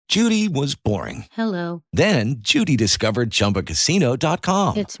Judy was boring. Hello. Then Judy discovered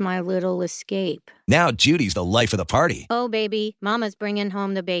ChumbaCasino.com. It's my little escape. Now Judy's the life of the party. Oh, baby, mama's bringing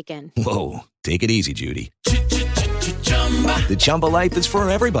home the bacon. Whoa, take it easy, Judy. The Chumba life is for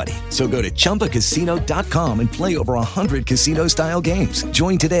everybody. So go to ChumbaCasino.com and play over 100 casino-style games.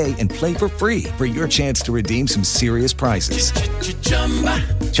 Join today and play for free for your chance to redeem some serious prizes.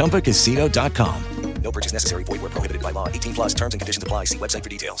 ChumbaCasino.com. No purchase necessary. Void where prohibited by law. 18 plus terms and conditions apply. See website for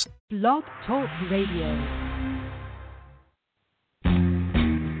details. Blog Talk Radio.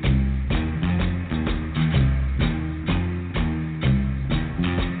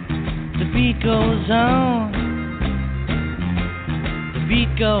 The beat goes on. The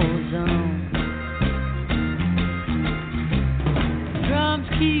beat goes on. Drums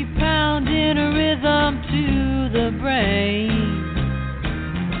keep pounding a rhythm to the brain.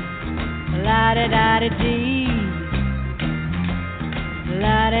 La-da-da-da-dee,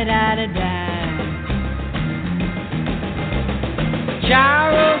 la-da-da-da-da.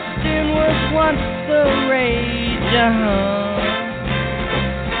 Charleston was once the rage,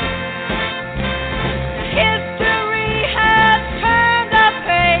 History has turned a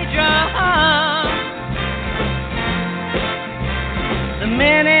page, The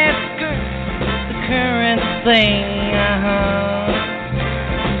miniskirt's the current thing,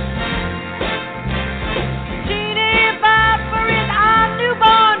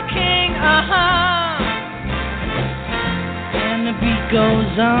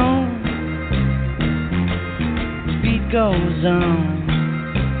 goes on, the beat goes on.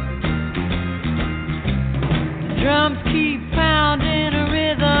 The drums keep pounding a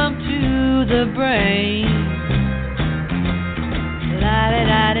rhythm to the brain.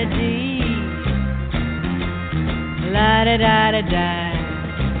 La-da-da-da-dee, la-da-da-da-da.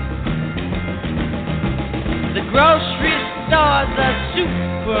 The grocery store's a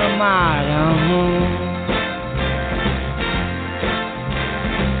supermarket.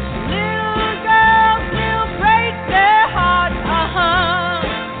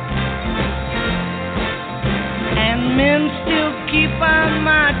 Men still keep on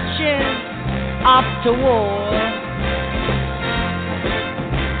marching off to war.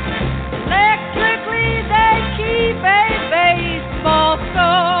 Electrically they keep a baseball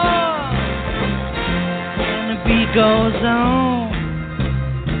score. And the beat goes on.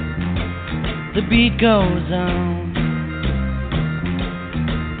 The beat goes on.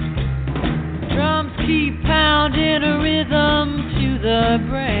 Drums keep pounding a rhythm to the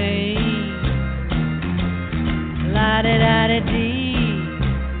brain. La-da-da-da-dee,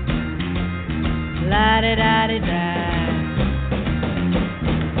 la-da-da-da-da.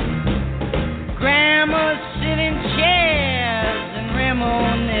 Grandmas sit in chairs and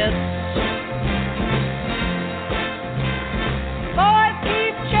reminisce. Boys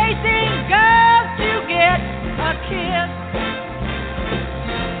keep chasing girls to get a kiss.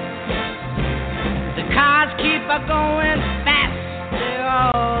 The cars keep going faster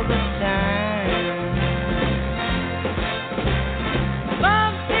all the time.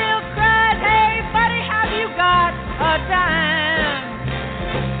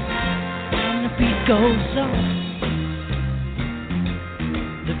 Goes on,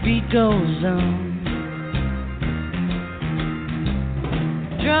 the beat goes on.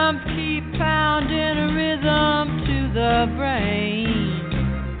 Drums keep pounding a rhythm to the brain.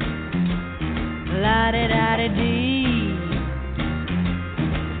 La-da-da-da-dee,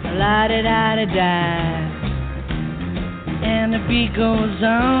 la-da-da-da-da. And the beat goes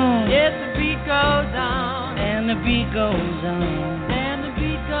on. Yes, the beat goes on. And the beat goes on. And the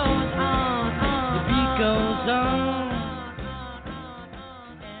beat goes on. Goes on,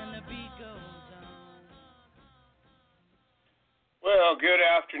 and the beat goes on. Well, good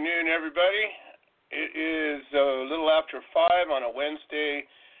afternoon, everybody. It is a little after 5 on a Wednesday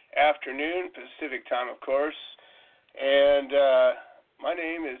afternoon, Pacific time, of course. And my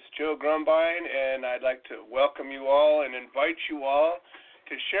name is Joe Grumbine, and I'd like to welcome you all and invite you all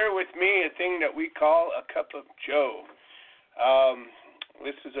to share with me a thing that we call a cup of Joe.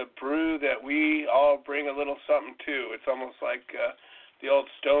 This is a brew that we all bring a little something to. It's almost like the old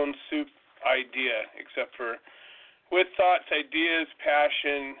stone soup idea, except for with thoughts, ideas,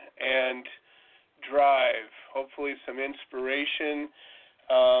 passion, and drive. Hopefully some inspiration,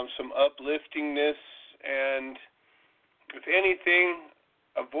 some upliftingness, and if anything,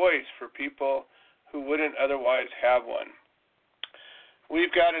 a voice for people who wouldn't otherwise have one.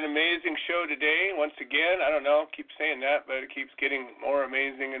 We've got an amazing show today. Once again, I don't know, I keep saying that, but it keeps getting more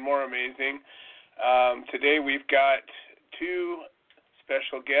amazing and more amazing. Today we've got two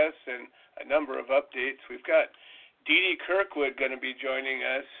special guests and a number of updates. We've got Deedee Kirkwood going to be joining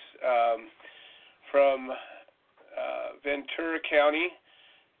us from Ventura County.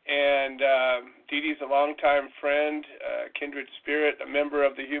 And Deedee's a longtime friend, kindred spirit, a member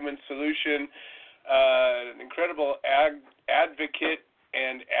of the Human Solution, an incredible advocate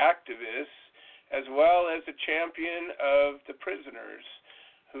and activist, as well as a champion of the prisoners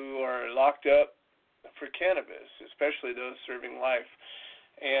who are locked up for cannabis, especially those serving life.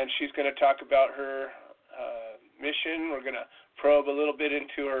 And she's going to talk about her mission. We're going to probe a little bit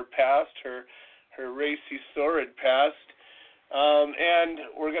into her past, her racy, sordid past. And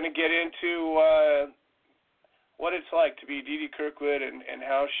we're going to get into what it's like to be Deedee Kirkwood and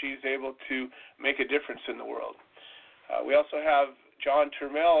how she's able to make a difference in the world. We also have John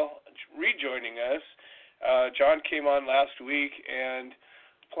Turmel rejoining us. John came on last week and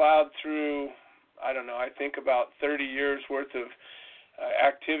plowed through, I think about 30 years worth of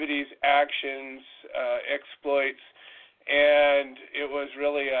activities, actions, exploits, and it was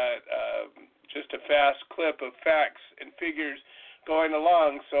really just a fast clip of facts and figures going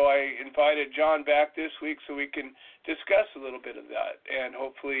along. So I invited John back this week so we can discuss a little bit of that and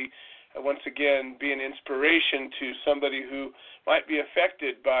hopefully once again be an inspiration to somebody who might be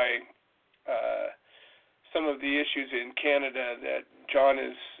affected by some of the issues in Canada that John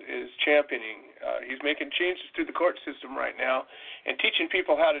is championing. He's making changes through the court system right now and teaching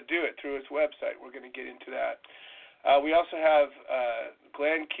people how to do it through his website. We're going to get into that. We also have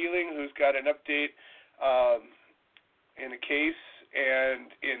Glenn Keeling, who's got an update in a case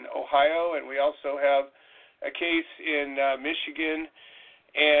and in Ohio, and we also have a case in Michigan,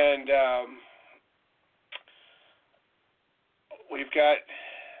 and we've got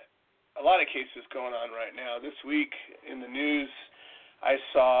a lot of cases going on right now. This week in the news, I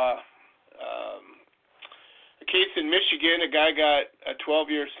saw a case in Michigan. A guy got a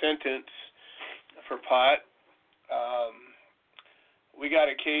 12-year sentence for pot. We got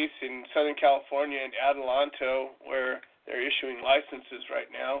a case in Southern California in Adelanto where they're issuing licenses right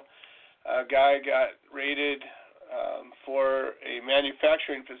now. A guy got raided for a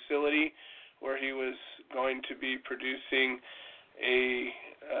manufacturing facility where he was going to be producing a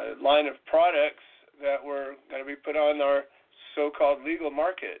line of products that were going to be put on our so-called legal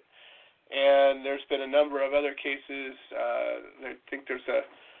market. And there's been a number of other cases. I think there's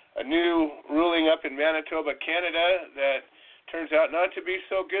a new ruling up in Manitoba, Canada, that turns out not to be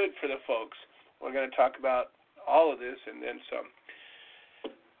so good for the folks. We're going to talk about all of this and then some.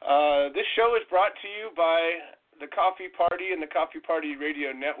 This show is brought to you by the Coffee Party and the Coffee Party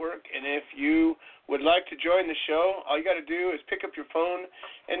Radio Network. And if you would like to join the show, all you got to do is pick up your phone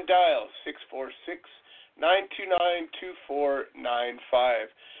and dial 646-929-2495.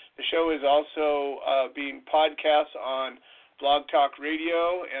 The show is also being podcast on Blog Talk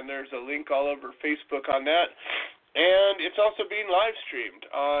Radio, and there's a link all over Facebook on that. And it's also being live streamed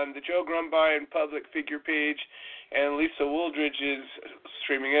on the Joe Grumbine public figure page, and Lisa Wooldridge is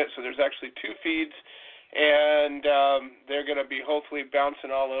streaming it, so there's actually two feeds, and they're going to be hopefully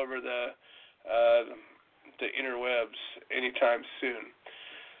bouncing all over the interwebs anytime soon.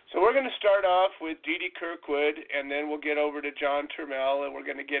 So we're going to start off with Deedee Kirkwood, and then we'll get over to John Turmel, and we're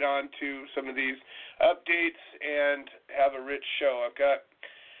going to get on to some of these updates and have a rich show. I've got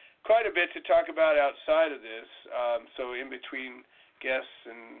quite a bit to talk about outside of this, so in between guests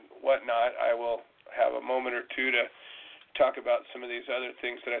and whatnot, I will have a moment or two to talk about some of these other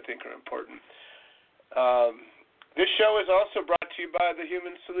things that I think are important. This show is also brought to you by the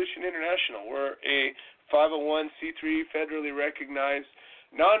Human Solution International. We're a 501c3 federally recognized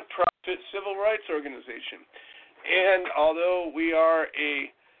nonprofit civil rights organization. And although we are a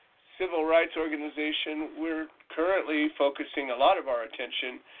civil rights organization, we're currently focusing a lot of our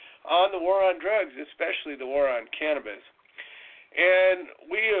attention on the war on drugs, especially the war on cannabis. And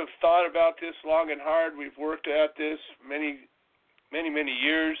we have thought about this long and hard. We've worked at this many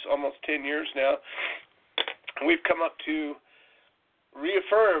years, almost 10 years now. And we've come up to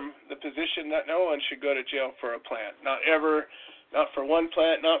reaffirm the position that no one should go to jail for a plant. Not for one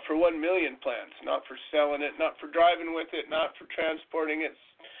plant, not for 1 million plants, not for selling it, not for driving with it, not for transporting it,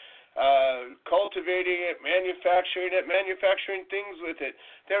 cultivating it, manufacturing things with it.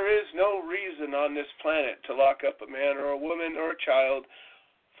 There is no reason on this planet to lock up a man or a woman or a child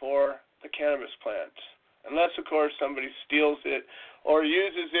for the cannabis plant, unless, of course, somebody steals it or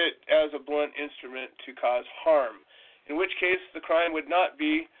uses it as a blunt instrument to cause harm, in which case the crime would not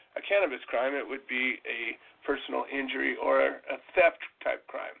be a cannabis crime. It would be a personal injury or a theft-type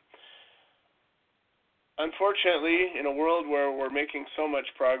crime. Unfortunately, in a world where we're making so much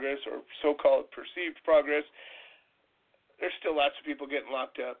progress, or so-called perceived progress, there's still lots of people getting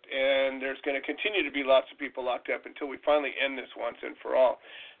locked up, and there's going to continue to be lots of people locked up until we finally end this once and for all.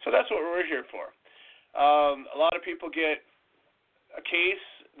 So that's what we're here for. A lot of people get a case,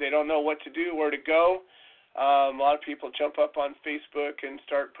 they don't know what to do, where to go. A lot of people jump up on Facebook and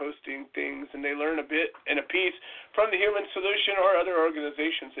start posting things, and they learn a bit and a piece from the Human Solution or other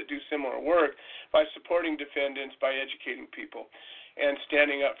organizations that do similar work by supporting defendants, by educating people, and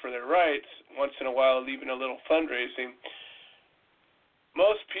standing up for their rights, once in a while leaving a little fundraising.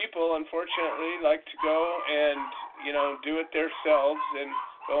 Most people, unfortunately, like to go and, do it themselves and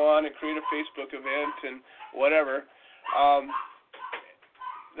go on and create a Facebook event and whatever.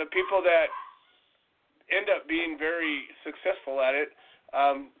 The people that end up being very successful at it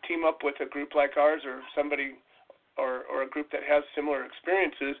team up with a group like ours or somebody or a group that has similar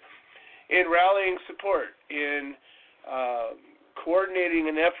experiences in rallying support, in coordinating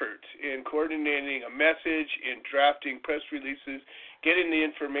an effort, in coordinating a message, in drafting press releases, getting the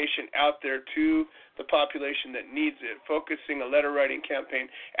information out there to the population that needs it, focusing a letter-writing campaign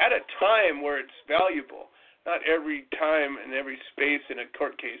at a time where it's valuable. Not every time and every space in a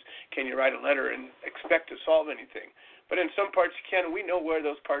court case can you write a letter and expect to solve anything. But in some parts you can, and we know where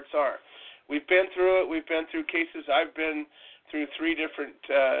those parts are. We've been through it. We've been through cases. I've been through 3 different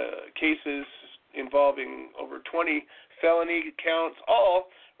cases involving over 20 felony counts,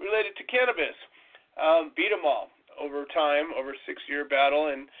 all related to cannabis. Beat them all over time, over a 6-year battle,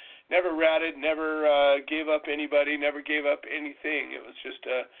 and never ratted, never gave up anybody, never gave up anything. It was just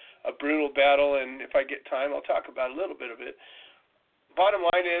a brutal battle, and if I get time, I'll talk about a little bit of it. Bottom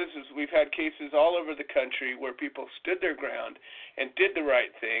line is we've had cases all over the country where people stood their ground and did the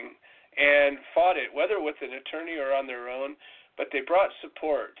right thing and fought it, whether with an attorney or on their own, but they brought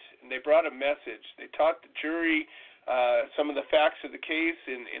support, and they brought a message. They taught the jury some of the facts of the case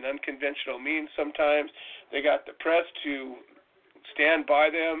in unconventional means sometimes. They got the press to stand by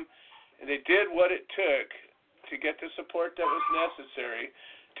them, and they did what it took to get the support that was necessary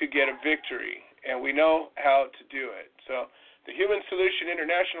to get a victory, and we know how to do it. So the Human Solution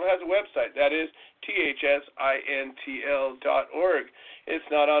International has a website. That is thsintl.org. It's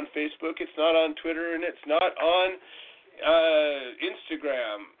not on Facebook, it's not on Twitter, and it's not on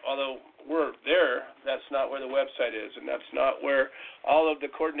Instagram, although we're there. That's not where the website is, and that's not where all of the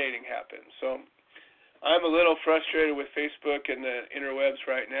coordinating happens. So I'm a little frustrated with Facebook and the interwebs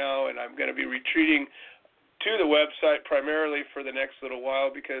right now, and I'm going to be retreating to the website primarily for the next little while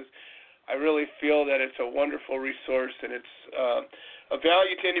because I really feel that it's a wonderful resource and it's a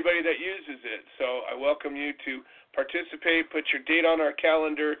value to anybody that uses it. So I welcome you to participate, put your date on our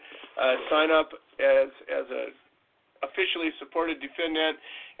calendar, sign up as a officially supported defendant,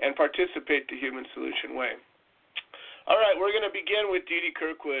 and participate the Human Solution way. All right, we're going to begin with Deedee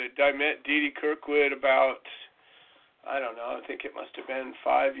Kirkwood. I met Deedee Kirkwood about, I think it must have been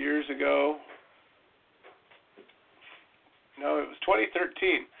 5 years ago. No, it was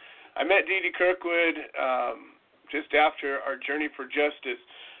 2013. I met Deedee Kirkwood just after our Journey for Justice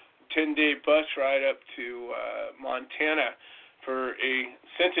 10-day bus ride up to Montana for a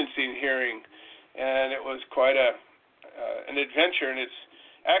sentencing hearing, and it was quite an adventure, and it's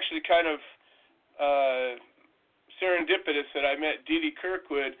actually kind of serendipitous that I met Deedee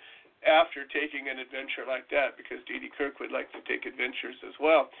Kirkwood after taking an adventure like that, because Deedee Kirkwood likes to take adventures as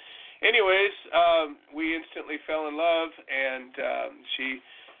well. Anyways, we instantly fell in love, and she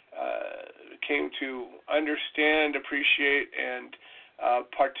came to understand, appreciate, and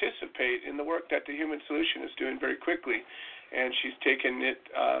participate in the work that the Human Solution is doing very quickly. And she's taken it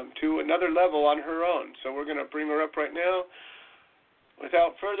to another level on her own. So we're going to bring her up right now.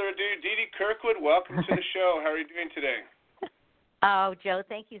 Without further ado, Deedee Kirkwood, welcome to the show. How are you doing today? Oh, Joe,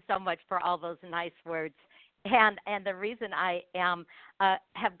 thank you so much for all those nice words. And the reason I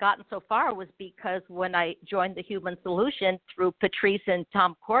have gotten so far was because when I joined the Human Solution through Patrice and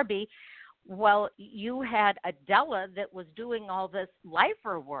Tom Corby, well, you had Adela that was doing all this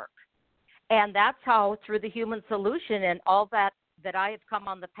lifer work. And that's how, through the Human Solution and all that I have come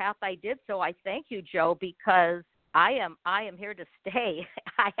on the path I did. So I thank you, Joe, because I am here to stay.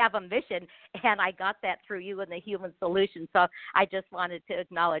 I have a mission, and I got that through you and the Human Solution. So I just wanted to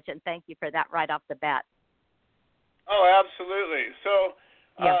acknowledge and thank you for that right off the bat. Oh, absolutely. So,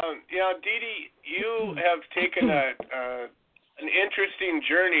 Deedee, you have taken an interesting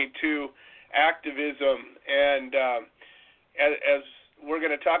journey to activism, and as we're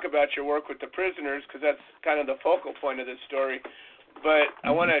going to talk about your work with the prisoners, because that's kind of the focal point of this story. But I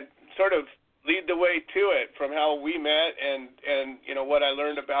want to sort of lead the way to it from how we met and what I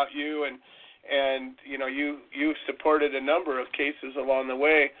learned about you, and you supported a number of cases along the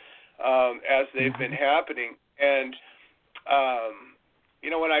way as they've been happening. And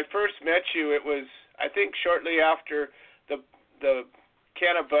when I first met you, it was, I think, shortly after the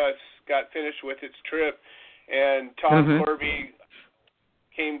Cannabis got finished with its trip, and Tom Corby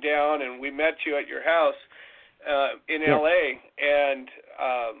came down, and we met you at your house in L.A., and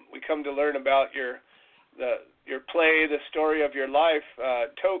we come to learn about your play, the story of your life,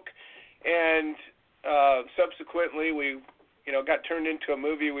 Toke, and subsequently we got turned into a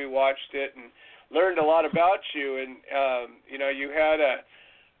movie. We watched it and learned a lot about you, and you had a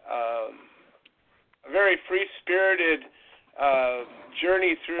very free-spirited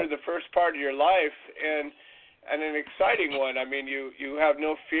journey through the first part of your life, and an exciting one. I mean, you have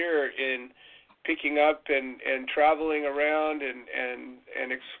no fear in picking up and traveling around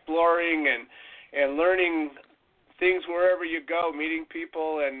and exploring and learning things wherever you go, meeting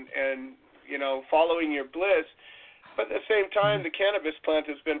people and following your bliss. But at the same time, the cannabis plant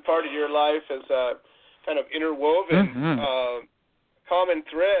has been part of your life as a kind of interwoven common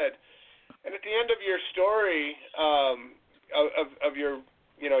thread. And at the end of your story, of your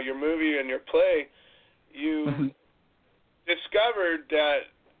your movie and your play, you discovered that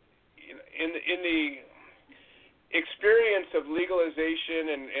in the experience of legalization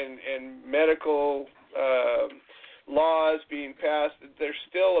and medical laws being passed, there's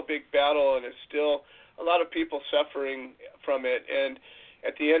still a big battle, and there's still a lot of people suffering from it. And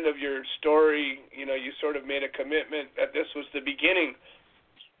at the end of your story, you sort of made a commitment that this was the beginning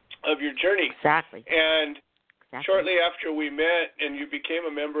of your journey. Exactly. And shortly after we met and you became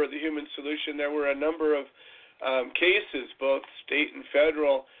a member of the Human Solution, there were a number of cases, both state and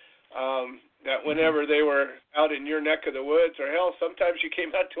federal, that whenever they were out in your neck of the woods, or hell, sometimes you came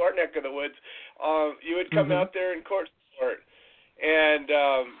out to our neck of the woods, you would come out there in court support. And,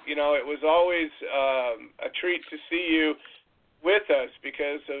 it was always a treat to see you with us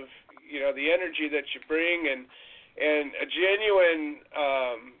because of, the energy that you bring and a genuine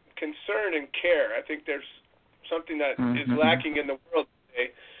concern and care. I think there's something that is lacking in the world today,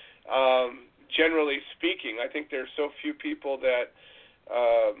 generally speaking. I think there's so few people that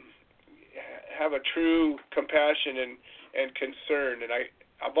have a true compassion and concern. And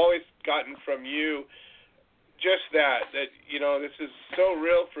I've always gotten from you just that this is so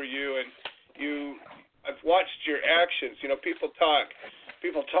real for you, and I've watched your actions. People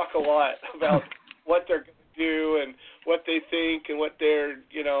talk a lot about what they're going to do and what they think and what their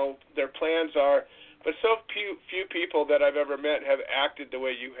plans are, but so few people that I've ever met have acted the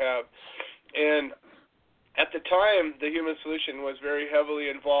way you have. And at the time, the Human Solution was very heavily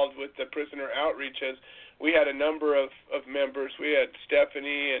involved with the prisoner outreach, as we had a number of members. We had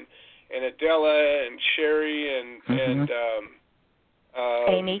Stephanie and Adela and Sherry and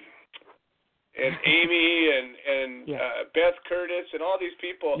Amy. And Amy and Beth Curtis and all these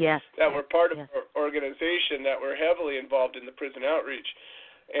people that were part of our organization that were heavily involved in the prison outreach.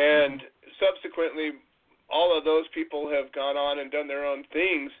 And subsequently, all of those people have gone on and done their own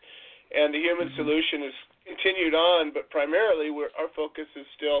things, and the Human Solution has continued on, but primarily our focus is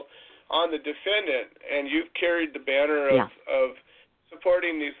still on the defendant, and you've carried the banner of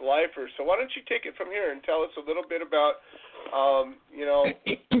supporting these lifers. So why don't you take it from here and tell us a little bit about,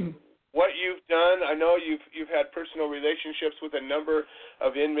 what you've done. I know you've had personal relationships with a number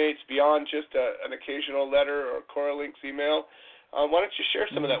of inmates beyond just an occasional letter or Coralinks email. Why don't you share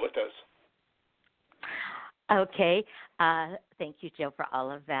some of that with us? Okay. Thank you, Joe, for all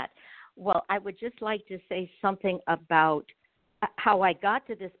of that. Well, I would just like to say something about how I got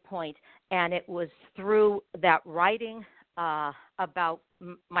to this point, and it was through that writing about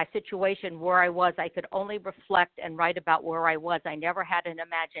my situation, where I was. I could only reflect and write about where I was. I never had an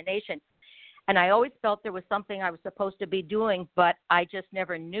imagination. And I always felt there was something I was supposed to be doing, but I just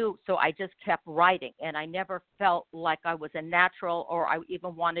never knew. So I just kept writing, and I never felt like I was a natural or I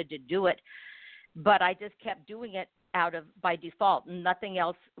even wanted to do it. But I just kept doing it by default. Nothing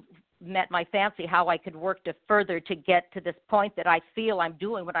else met my fancy, how I could work to further to get to this point that I feel I'm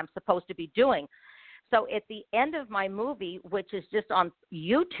doing what I'm supposed to be doing. So at the end of my movie, which is just on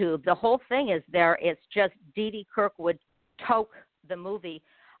YouTube, the whole thing is there. It's just Deedee Kirkwood Toke, the movie,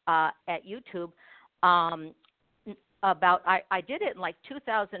 at YouTube. I did it in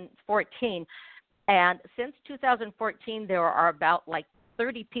 2014, and since 2014 there are about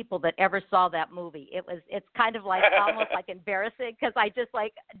 30 people that ever saw that movie. It's kind of almost embarrassing because I just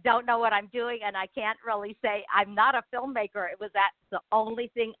don't know what I'm doing, and I can't really say I'm not a filmmaker. That's the only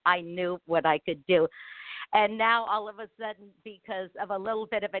thing I knew what I could do. And now all of a sudden, because of a little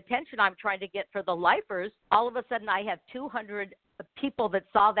bit of attention I'm trying to get for the lifers, all of a sudden I have 200 people that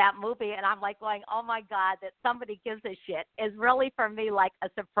saw that movie, and I'm going, oh my God, that somebody gives a shit is really for me a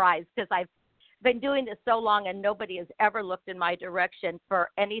surprise, because I've been doing this so long and nobody has ever looked in my direction for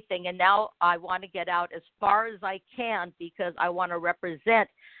anything. And now I want to get out as far as I can because I want to represent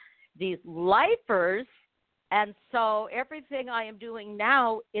these lifers. And so everything I am doing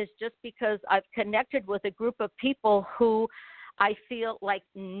now is just because I've connected with a group of people who I feel like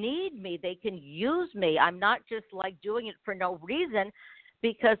need me. They can use me. I'm not just like doing it for no reason,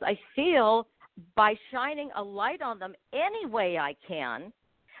 because I feel by shining a light on them any way I can,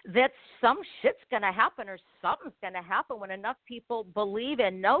 that some shit's going to happen or something's going to happen when enough people believe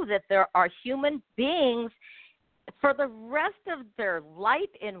and know that there are human beings for the rest of their life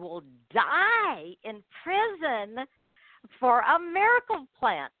and will die in prison for a miracle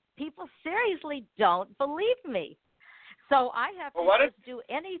plant. People seriously don't believe me. So I have to just do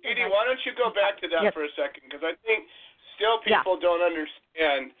anything. Deedee, why don't you go back to that for a second? Because I think still people don't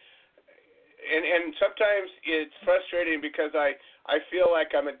understand. And sometimes it's frustrating because I feel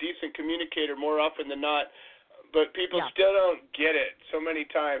like I'm a decent communicator more often than not, but people still don't get it so many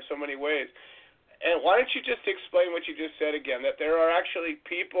times, so many ways. And why don't you just explain what you just said again, that there are actually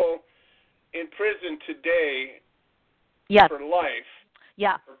people in prison today for life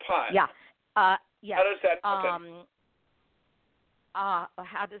for pot? How does that happen?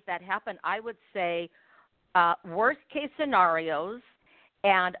 How does that happen? I would say worst case scenarios,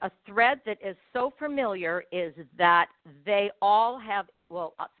 and a thread that is so familiar is that they all have,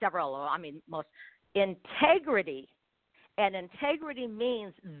 several, most, integrity. And integrity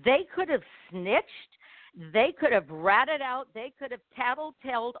means they could have snitched, they could have ratted out, they could have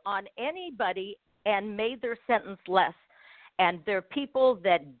tattletailed on anybody and made their sentence less. And there are people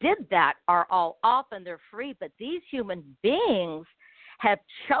that did that are all off and they're free. But these human beings have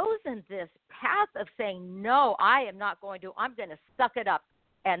chosen this path of saying, no, I am not going to, I'm going to suck it up.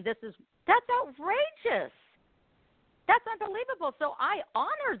 And that's outrageous. That's unbelievable. So I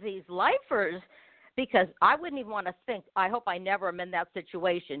honor these lifers because I wouldn't even want to think, I hope I never am in that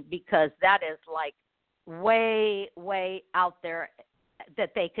situation, because that is like way, way out there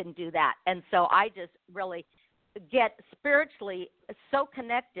that they can do that. And so I just really get spiritually so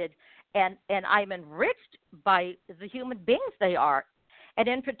connected, and I'm enriched by the human beings they are. And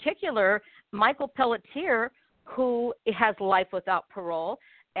in particular, Michael Pelletier, who has life without parole,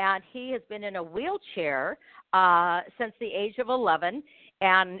 and he has been in a wheelchair since the age of 11,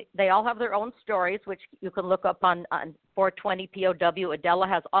 and they all have their own stories, which you can look up on 420 POW. Adela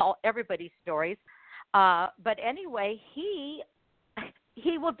has everybody's stories. But anyway, he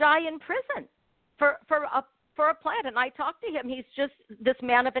will die in prison for a plant. And I talked to him. He's just this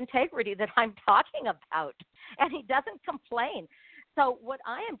man of integrity that I'm talking about, and he doesn't complain. So what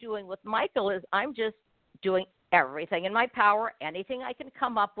I am doing with Michael is I'm just doing everything in my power, anything I can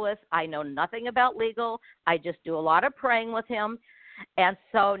come up with. I know nothing about legal. I just do a lot of praying with him. And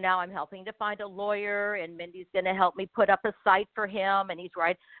so now I'm helping to find a lawyer, and Mindy's going to help me put up a site for him. And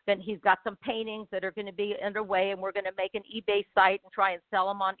then he's got some paintings that are going to be underway, and we're going to make an eBay site and try and sell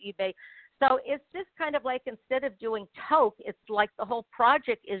them on eBay. So it's just kind of like, instead of doing toke, it's like the whole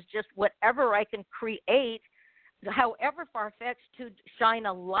project is just whatever I can create, however far-fetched, to shine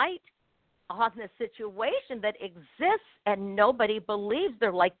a light on the situation that exists, and nobody believes.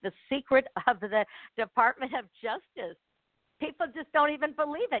 They're like the secret of the Department of Justice. People just don't even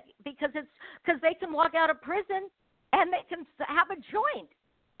believe it because they can walk out of prison and they can have a joint,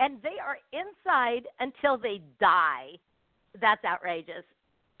 and they are inside until they die. That's outrageous.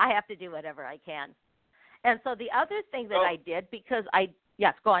 I have to do whatever I can. And so the other thing that I did, because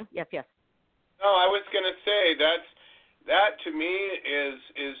yes, go on. Yes. No, I was going to say that to me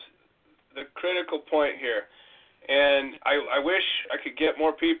is the critical point here. And I wish I could get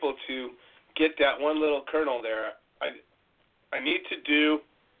more people to get that one little kernel there. I need to do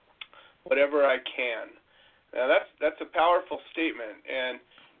whatever I can. Now that's a powerful statement, and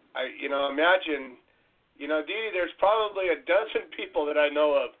I imagine, Deedee, there's probably a dozen people that I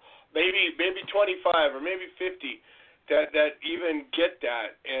know of, maybe 25 or maybe 50 that even get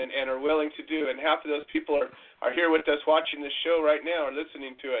that and are willing to do, and half of those people are here with us watching this show right now or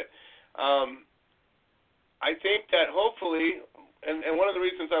listening to it. I think that hopefully, and one of the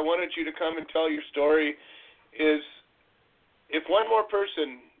reasons I wanted you to come and tell your story is, if one more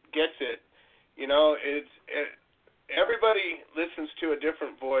person gets it, everybody listens to a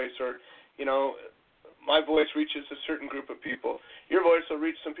different voice, or, my voice reaches a certain group of people. Your voice will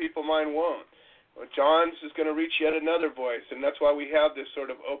reach some people, mine won't. Well, John's is going to reach yet another voice, and that's why we have this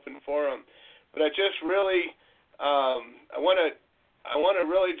sort of open forum. But I just really, I want to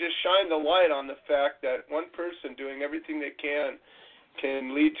really just shine the light on the fact that one person doing everything they can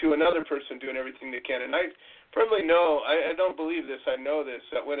can lead to another person doing everything they can. And I firmly know, I don't believe this, I know this,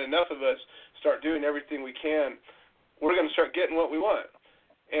 that when enough of us start doing everything we can, we're going to start getting what we want.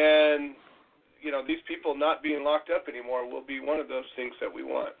 And, these people not being locked up anymore will be one of those things that we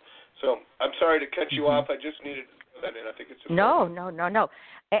want. So I'm sorry to cut you off. I just needed to throw that in. I think it's important. No.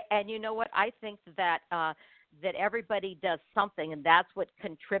 And you know what? I think that that everybody does something, and that's what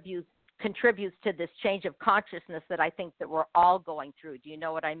contributes to this change of consciousness that I think that we're all going through. Do you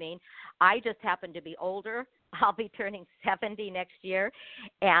know what I mean? I just happen to be older. I'll be turning 70 next year,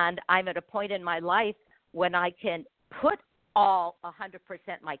 and I'm at a point in my life when I can put all 100%.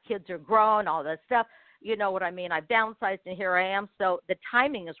 My kids are grown, all this stuff. You know what I mean? I've downsized, and here I am. So the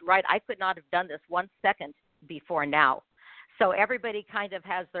timing is right. I could not have done this 1 second before now. So everybody kind of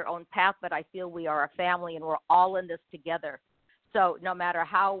has their own path, but I feel we are a family, and we're all in this together. So no matter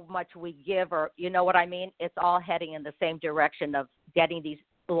how much we give, or you know what I mean, it's all heading in the same direction of getting these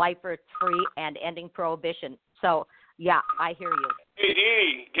lifers free and ending prohibition. So, yeah, I hear you. Hey,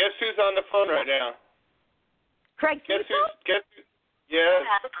 Deedee, guess who's on the phone right now? Craig Guess Cecil? Yes. You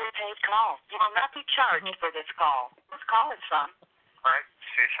have a prepaid call. You will not be charged for this call. This call is from Craig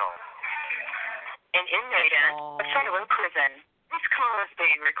Cecil. an inmate at a federal prison. This call is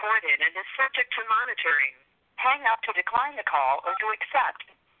being recorded and is subject to monitoring. Hang up to decline the call or to accept.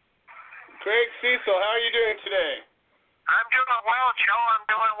 Craig Cecil, how are you doing today? I'm doing well, Joe. I'm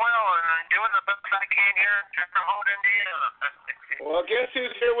doing well, and I'm doing the best I can here in Turmel, Indiana. Well, guess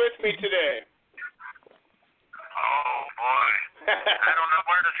who's here with me today? Oh, boy. I don't know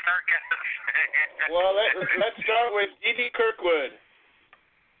where to start getting this. Well, let's start with Deedee Kirkwood.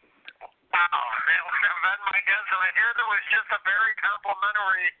 Wow, that would have been my guess, and I hear there was just a very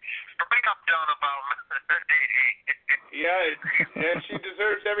complimentary breakup done about Deedee. Yeah, she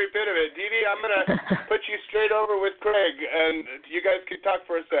deserves every bit of it. Deedee, I'm going to put you straight over with Craig, and you guys can talk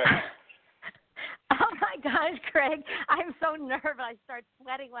for a second. Oh, my gosh, Craig. I'm so nervous. I start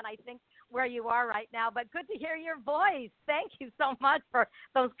sweating when I think where you are right now, but good to hear your voice. Thank you so much for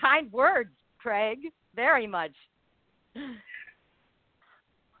those kind words, Craig, very much.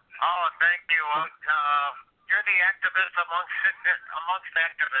 Oh, thank you. You're the activist amongst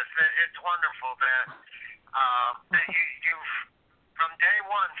activists. It's wonderful that you've, from day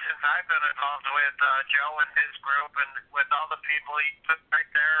one since I've been involved with Joe and his group and with all the people you put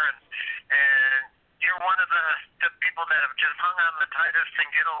right there, and you're one of the people that have just hung on the tightest and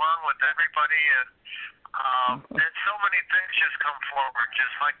get along with everybody, and so many things just come forward,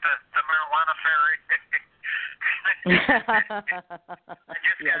 just like the marijuana fairy. I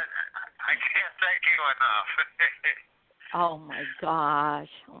can't thank you enough. Oh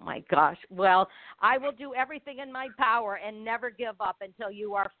my gosh. Well, I will do everything in my power and never give up until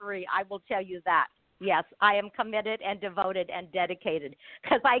you are free. I will tell you that. Yes, I am committed and devoted and dedicated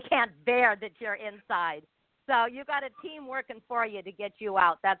because I can't bear that you're inside. So you got a team working for you to get you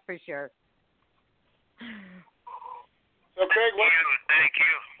out, that's for sure. So, Craig, thank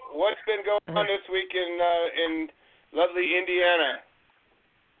you. What's been going on this week in lovely Indiana?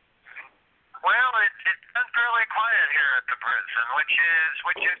 Well, it's been fairly quiet here at the prison, which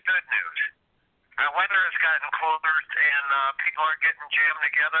is good news. Weather has gotten colder, and people are getting jammed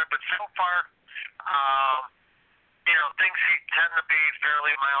together. But so far, things tend to be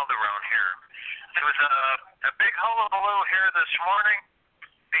fairly mild around here. There was a big hullabaloo here this morning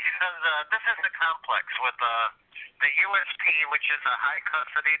because this is the complex with the USP, which is a high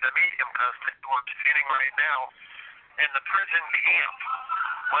custody, the medium custody, we're sitting right now in the prison camp.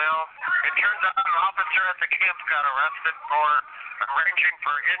 Well, it turns out an officer at the camp got arrested for arranging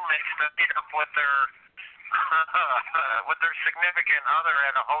for inmates to meet up with their significant other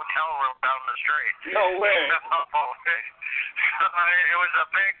at a hotel room down the street. No way. So it was a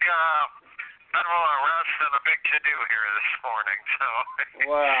big federal arrest and a big to-do here this morning. So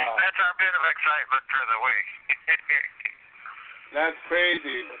wow, that's our bit of excitement for the week. That's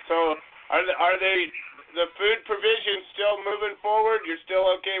crazy. So are they the food provision still moving forward? You're still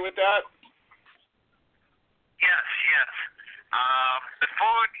okay with that? Yes. The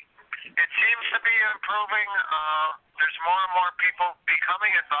food, it seems to be improving. There's more and more people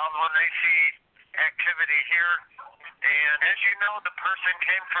becoming involved when they see activity here. And as you know, the person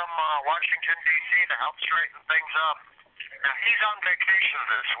came from Washington, D.C. to help straighten things up. Now, he's on vacation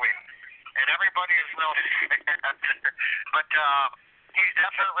this week, and everybody is noticing that. But he's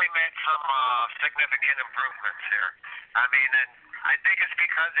definitely made some significant improvements here. I mean, and I think it's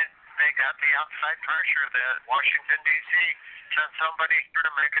because they got the outside pressure that Washington, D.C. sent somebody here to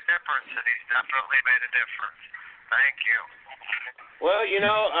make a difference, and he's definitely made a difference. Thank you. Well,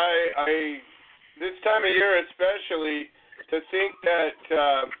 I this time of year especially, to think that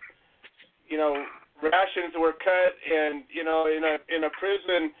rations were cut, and in a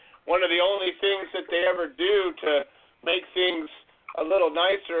prison, one of the only things that they ever do to make things a little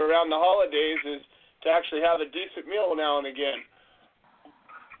nicer around the holidays is to actually have a decent meal now and again.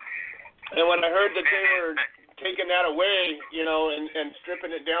 And when I heard that they were taking that away, and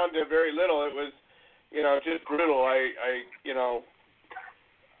stripping it down to very little, it was, just brutal. It's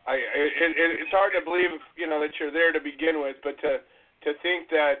hard to believe, that you're there to begin with, but to think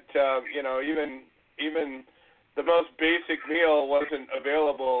that, even the most basic meal wasn't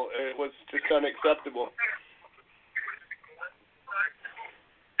available, it was just unacceptable.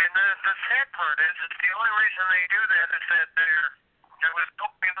 And the sad part is, it's the only reason they do that is that there was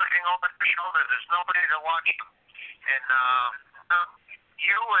nobody looking over the shoulder. There's nobody to watch them. And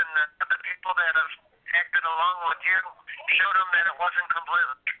you and the people that have acted along with you showed them that it wasn't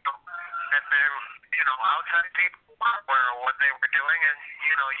completely true, that they're, outside people weren't aware of what they were doing, and,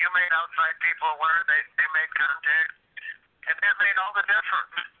 you made outside people aware, they made contact, and that made all the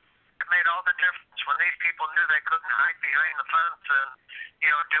difference. It made all the difference when these people knew they couldn't hide behind the fence and,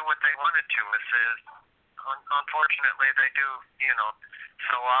 do what they wanted to. Unfortunately, they do,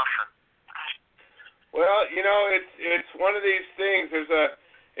 so often. Well, it's one of these things.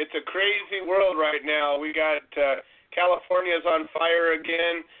 It's a crazy world right now. We got California's on fire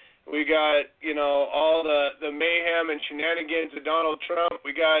again. We got all the mayhem and shenanigans of Donald Trump.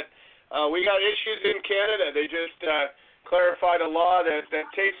 We got issues in Canada. They just clarified a law that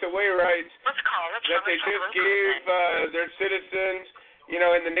takes away rights that they just gave their citizens,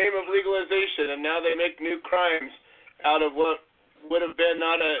 in the name of legalization, and now they make new crimes out of what would have been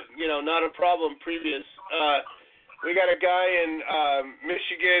not a problem previous. We got a guy in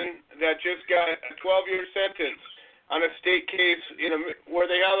Michigan that just got a 12-year sentence on a state case, where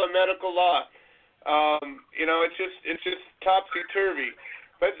they have a medical law. It's just topsy-turvy.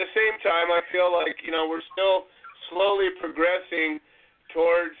 But at the same time, I feel like we're still slowly progressing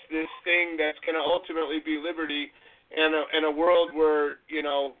towards this thing that's going to ultimately be liberty, and a world where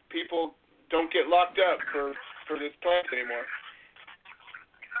people don't get locked up for this plant anymore.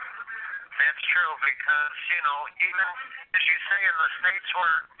 That's true, because, even as you say, in the states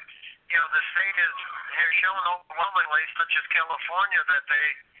where, the state has shown overwhelmingly, such as California, that they,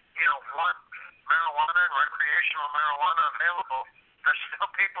 want marijuana and recreational marijuana available, there's still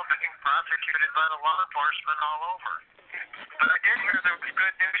people being prosecuted by the law enforcement all over. But I did hear there was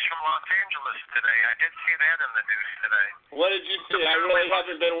good news from Los Angeles today. I did see that in the news today. What did you see? I really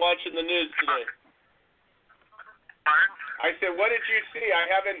haven't been watching the news today. Pardon? I said, what did you see? I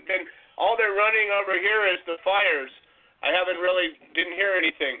haven't been. All they're running over here is the fires. I didn't hear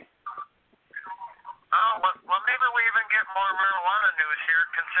anything. Oh, well, maybe we even get more marijuana news here,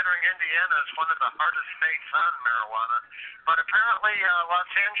 considering Indiana is one of the hardest states on marijuana. But apparently,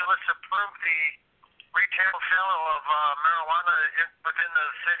 Los Angeles approved the retail sale of marijuana within the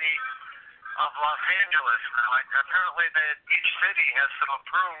city of Los Angeles. Now, apparently, each city has to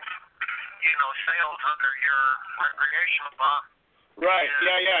approve, sales under your recreational law. Right.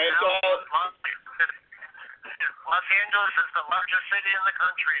 Yeah. It's all. Los Angeles is the largest city in the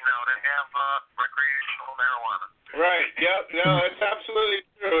country now to have recreational marijuana. Right. Yep. No, it's absolutely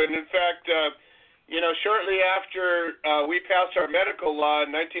true. And in fact, shortly after we passed our medical law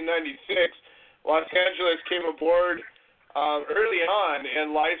in 1996, Los Angeles came aboard early on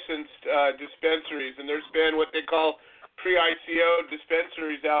and licensed dispensaries, and there's been what they call pre-ICO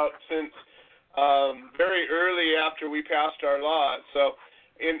dispensaries out since very early after we passed our law. So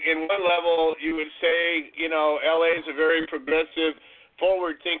in one level, you would say, LA is a very progressive,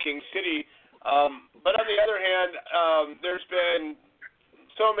 forward-thinking city. But on the other hand, there's been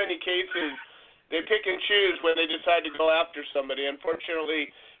so many cases, they pick and choose when they decide to go after somebody. Unfortunately,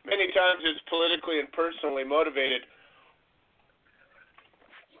 many times it's politically and personally motivated.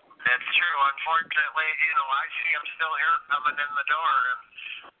 That's true. Unfortunately, I see them still here coming in the door, and,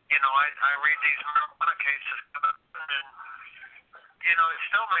 I read these marijuana cases, and, it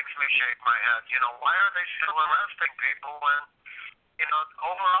still makes me shake my head. Why are they still arresting people when,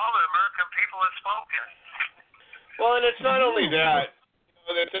 overall the American people have spoken? Well, and it's not only that.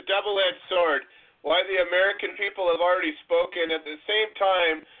 It's a double-edged sword. Why the American people have already spoken, at the same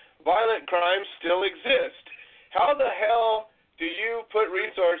time, violent crimes still exist. How the hell do you put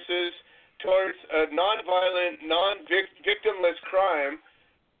resources towards a nonviolent, non-victimless crime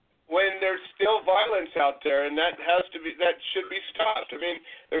when there's still violence out there, and that should be stopped? I mean,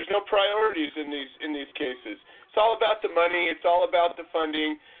 there's no priorities in these cases. It's all about the money. It's all about the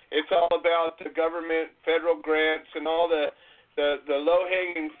funding. It's all about the government, federal grants, and all the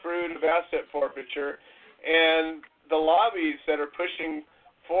low-hanging fruit of asset forfeiture. And the lobbies that are pushing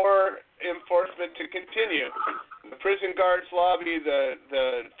for enforcement to continue. The prison guards lobby,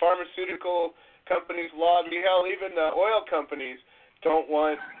 the pharmaceutical companies lobby, hell, even the oil companies don't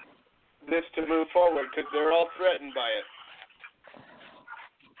want this to move forward because they're all threatened by it.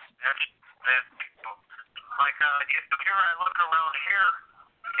 That's like here I look around here,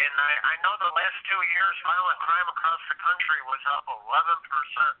 and I know the last 2 years violent crime across the country was up 11%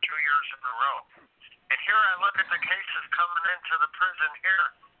 2 years in a row. And here I look at the cases coming into the prison here.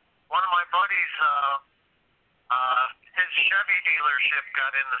 One of my buddies, his Chevy dealership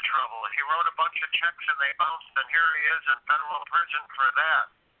got into trouble. He wrote a bunch of checks and they bounced, and here he is in federal prison for that.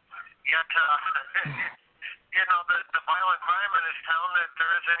 Yet, the violent crime in his town, that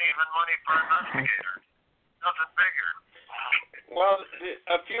there isn't even money for investigators. Nothing bigger. Well,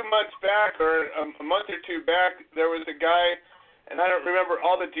 a few months back, or a month or two back, there was a guy, and I don't remember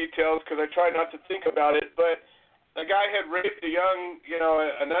all the details because I try not to think about it, but a guy had raped a young,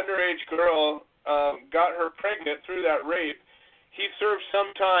 an underage girl, got her pregnant through that rape. He served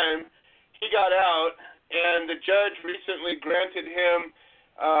some time. He got out, and the judge recently granted him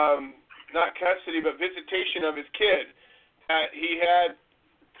not custody but visitation of his kid that he had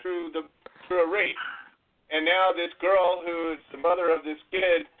through a rape. And now this girl, who is the mother of this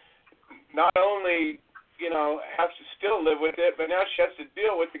kid, not only has to still live with it, but now she has to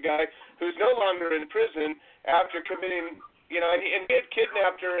deal with the guy who's no longer in prison after committing, and he had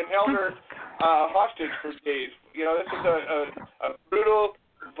kidnapped her and held her hostage for days. This is a brutal,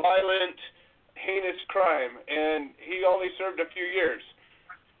 violent, heinous crime, and he only served a few years.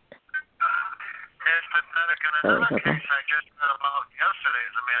 It's pathetic. And another case I just read about yesterday,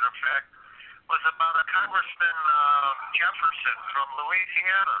 as a matter of fact, was about a Congressman Jefferson from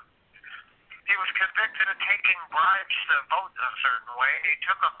Louisiana. He was convicted of taking bribes to vote a certain way. He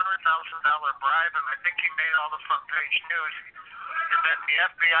took a $100,000 bribe, and I think he made all the front page news. And then the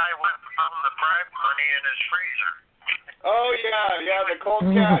FBI went and found the bribe money in his freezer. Oh yeah, the cold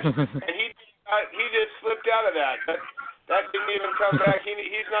cash, and he just slipped out of that. That didn't even come back.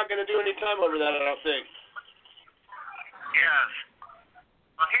 He's not going to do any time over that, I don't think. Yes.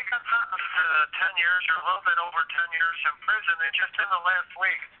 Well, he got sentenced to 10 years or a little bit over 10 years in prison, and just in the last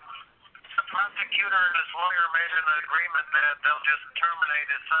week, the prosecutor and his lawyer made an agreement that they'll just terminate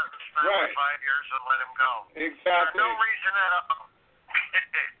his sentence for 5 years and let him go. Exactly. For no reason at all.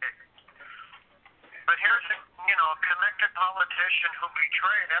 But here's a connected politician who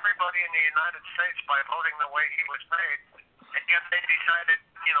betrayed everybody in the United States by voting the way he was made, and yet they decided,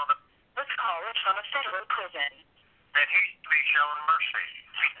 This call is from a federal prison. That he should be shown mercy.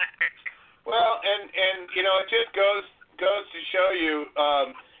 Well, and it just goes to show you,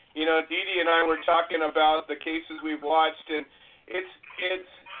 Deedee and I were talking about the cases we've watched, and it's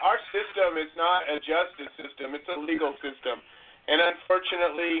our system is not a justice system; it's a legal system. And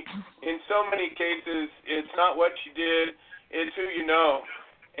unfortunately, in so many cases, it's not what you did, it's who you know.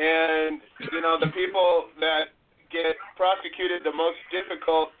 And, the people that get prosecuted the most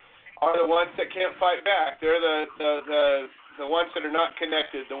difficult are the ones that can't fight back. They're the ones that are not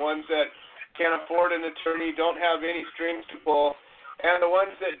connected, the ones that can't afford an attorney, don't have any strings to pull, and the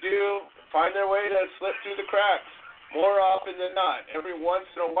ones that do find their way to slip through the cracks more often than not. Every once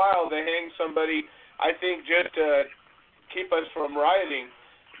in a while they hang somebody, I think, just to keep us from rioting.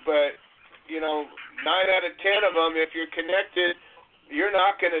 But 9 out of 10 of them, if you're connected, you're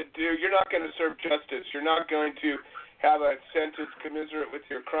not going to serve justice. You're not going to have a sentence commensurate with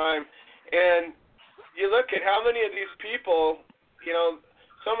your crime. And you look at how many of these people,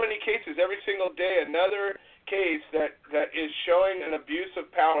 so many cases every single day, another case that is showing an abuse of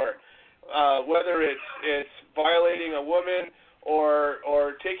power, whether it's violating a woman or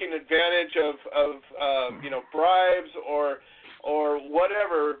taking advantage of bribes or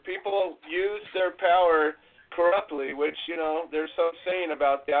whatever. People use their power corruptly, which, there's some saying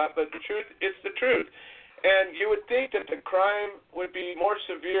about that, but the truth is the truth. And you would think that the crime would be more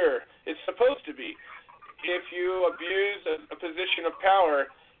severe. It's supposed to be, if you abuse a position of power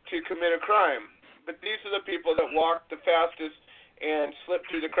to commit a crime. But these are the people that walk the fastest and slip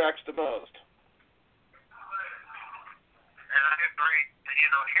through the cracks the most. And I agree.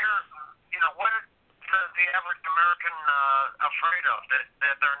 Here, what is the average American afraid of?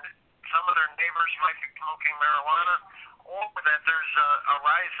 That some of their neighbors might be smoking marijuana, or that there's a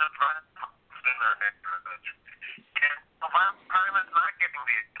rise of crime in their neighborhoods. And violent crime is not getting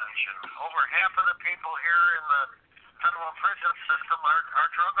the attention. Over half of the people here in the federal prison system are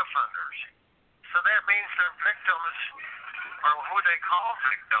drug offenders. So that means their victims, or who they call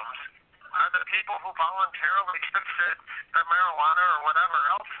victims, are the people who voluntarily took the marijuana or whatever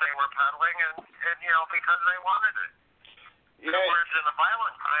else they were peddling, and because they wanted it. In other words, in a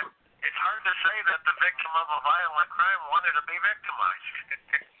violent crime, it's hard to say that the victim of a violent crime wanted to be victimized.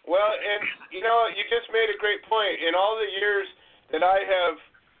 Well, and, you just made a great point. In all the years that I have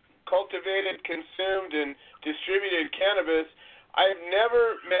cultivated, consumed, and distributed cannabis, I've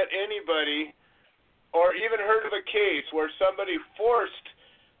never met anybody or even heard of a case where somebody forced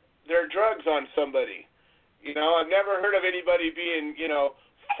their drugs on somebody. I've never heard of anybody being,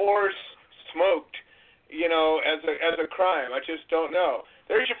 force smoked, as a crime. I just don't know.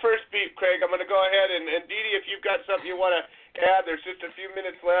 There's your first beep, Craig. I'm going to go ahead and Deedee, if you've got something you want to add, there's just a few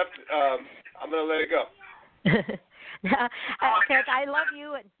minutes left. I'm going to let it go. Craig, I love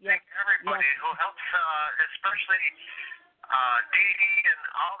you. And yes, everybody who helps, especially Deedee and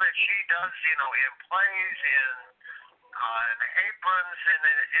all that she does, in plays, in aprons,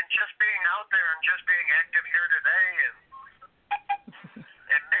 and just being out there and just being active here today,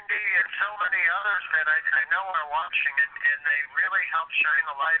 and Mindy and so many others that I know are watching, and they really help shine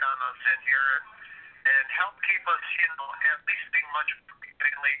a light on us in here and help keep us, at least being much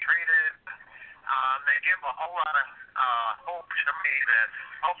beingly treated. They give a whole lot of hope to me that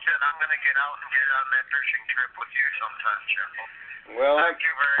I'm going to get out and get on that fishing trip with you sometime, Jim. Well, thank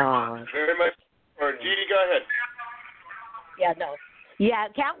you very much. Or Deedee, go ahead. Yeah, no. Yeah,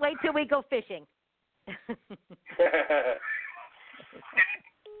 can't wait till we go fishing.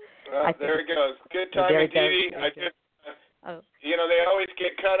 Well, there it goes. Good timing, Deedee. They always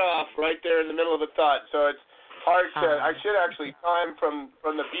get cut off right there in the middle of a thought, so it's hard to. I should actually time from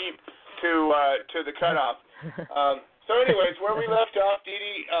the beep to the cutoff. So, anyways, where we left off,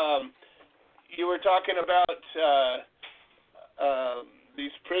 Deedee, you were talking about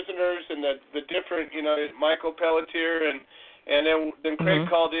these prisoners and the different, Michael Pelletier, and then Craig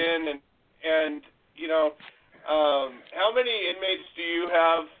called in, and how many inmates do you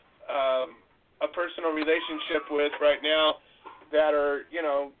have a personal relationship with right now that are,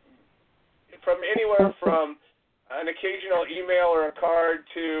 from anywhere from an occasional email or a card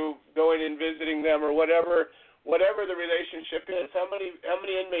to going and visiting them or whatever the relationship is? How many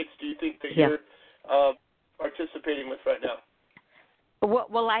inmates do you think that you're participating with right now?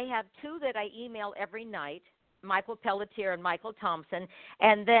 Well, I have two that I email every night, Michael Pelletier and Michael Thompson,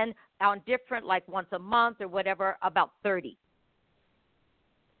 and then on different, like once a month or whatever, about 30.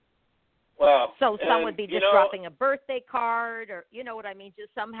 Wow. So some would be just dropping a birthday card or, you know what I mean,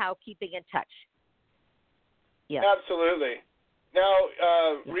 just somehow keeping in touch. Yeah. Absolutely. Now,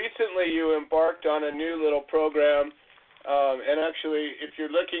 recently you embarked on a new little program, and actually, if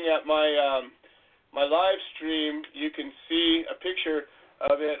you're looking at my my live stream, you can see a picture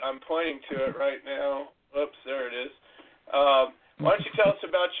of it. I'm pointing to it right now. Oops, there it is. Why don't you tell us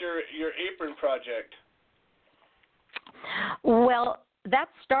about your apron project? Well, that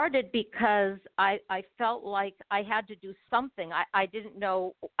started because I felt like I had to do something. I didn't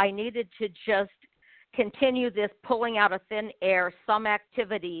know. I needed to just continue this pulling out of thin air, some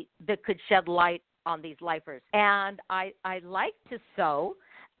activity that could shed light on these lifers. And I like to sew.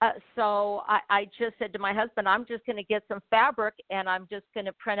 So I just said to my husband, I'm just going to get some fabric and I'm just going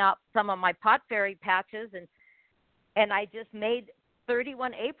to print out some of my pot fairy patches. And I just made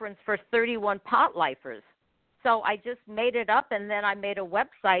 31 aprons for 31 pot lifers. So I just made it up, and then I made a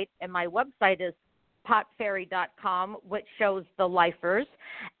website, and my website is potfairy.com, which shows the lifers,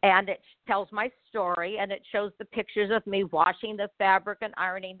 and it tells my story, and it shows the pictures of me washing the fabric and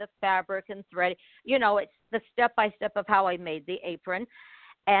ironing the fabric and threading. It's the step-by-step of how I made the apron.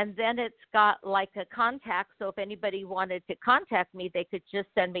 And then it's got like a contact, so if anybody wanted to contact me, they could just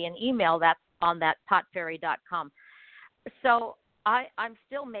send me an email. That's on that potfairy.com. So I'm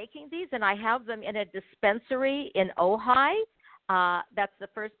still making these, and I have them in a dispensary in Ojai. That's the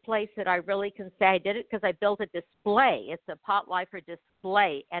first place that I really can say I did it because I built a display. It's a pot lifer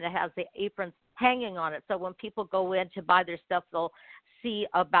display, and it has the aprons hanging on it. So when people go in to buy their stuff, they'll see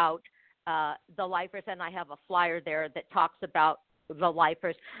about the lifers, and I have a flyer there that talks about the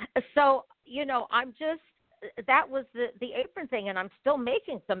lifers. So, I'm just, that was the apron thing, and I'm still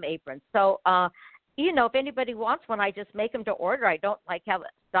making some aprons. So, if anybody wants one, I just make them to order. I don't have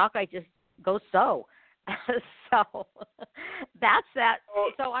stock. I just go sew. So that's that.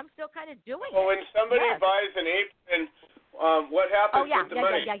 So I'm still kind of doing it. Well, when somebody buys an apron, what happens with the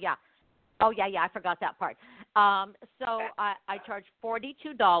money? Oh, yeah, I forgot that part. So I charge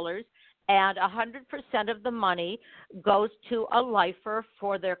 $42, and 100% of the money goes to a lifer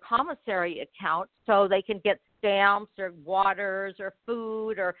for their commissary account so they can get stamps or waters or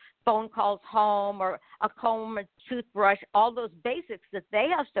food or phone calls home or a comb, a toothbrush, all those basics that they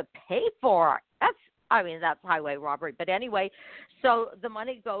have to pay for. I mean, that's highway robbery. But anyway, so the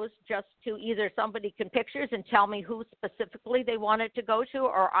money goes just to either somebody can pictures and tell me who specifically they want it to go to,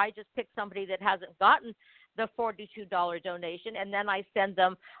 or I just pick somebody that hasn't gotten the $42 donation, and then I send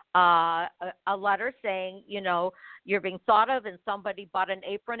them a letter saying, you know, you're being thought of, and somebody bought an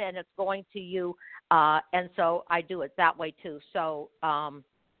apron, and it's going to you. And so I do it that way, too. So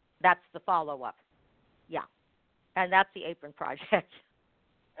that's the follow-up. Yeah. And that's the apron project.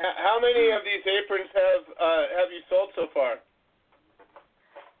 How many of these aprons have you sold so far?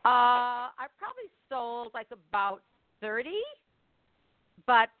 I probably sold like about 30,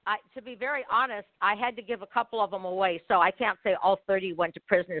 but to be very honest, I had to give a couple of them away, so I can't say all 30 went to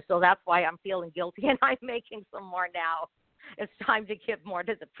prisoners, so that's why I'm feeling guilty, and I'm making some more now. It's time to give more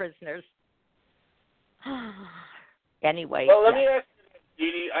to the prisoners. Anyway. Well, let me ask you,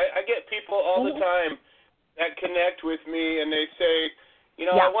 Deedee, I get people all the time that connect with me, and they say, you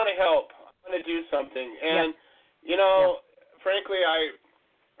know, I want to help. I want to do something. And, you know, frankly,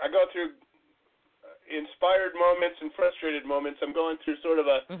 I go through inspired moments and frustrated moments. I'm going through sort of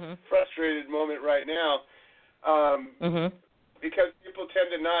a frustrated moment right now because people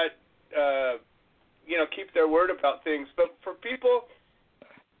tend to not, you know, keep their word about things. But for people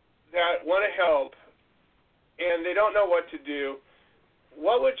that want to help and they don't know what to do,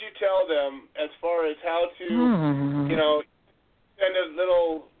 what would you tell them as far as how to, you know, send a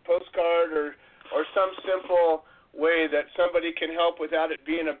little postcard or some simple way that somebody can help without it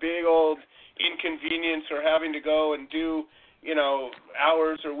being a big old inconvenience or having to go and do, you know,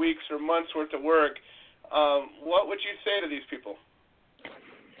 hours or weeks or months worth of work? What would you say to these people?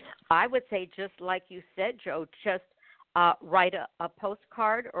 I would say, just like you said, Joe, just write a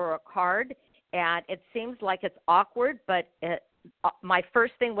postcard or a card. And it seems like it's awkward, but my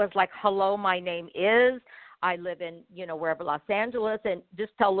first thing was like, hello, my name is, I live in, you know, wherever, Los Angeles, and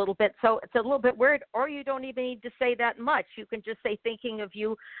just tell a little bit. So it's a little bit weird, or you don't even need to say that much. You can just say thinking of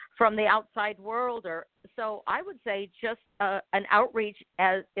you from the outside world. Or so I would say just an outreach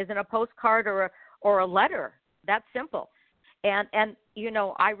isn't a postcard or a letter. That's simple. And you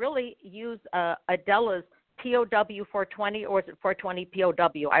know, I really use Adela's POW 420, or is it 420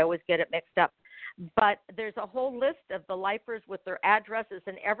 POW? I always get it mixed up. But there's a whole list of the lifers with their addresses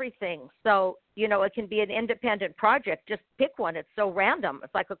and everything. So, you know, it can be an independent project. Just pick one. It's so random.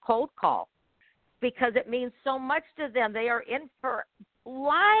 It's like a cold call because it means so much to them. They are in for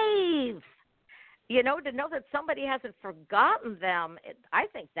life. You know, to know that somebody hasn't forgotten them, I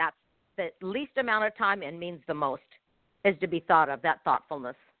think that's the least amount of time and means the most, is to be thought of, that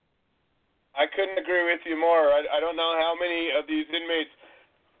thoughtfulness. I couldn't agree with you more. I don't know how many of these inmates,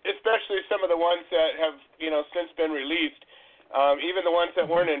 especially some of the ones that have, you know, since been released, even the ones that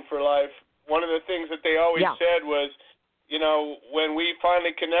weren't in for life, one of the things that they always said was, you know, when we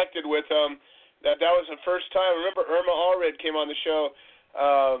finally connected with them, that was the first time. Remember, Irma Allred came on the show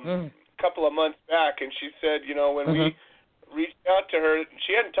a couple of months back, and she said, you know, when we reached out to her,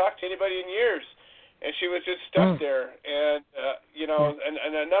 she hadn't talked to anybody in years, and she was just stuck there. And, you know,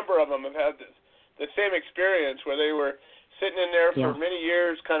 and a number of them have had the same experience where they were sitting in there for many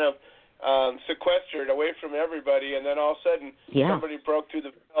years, kind of sequestered away from everybody, and then all of a sudden somebody broke through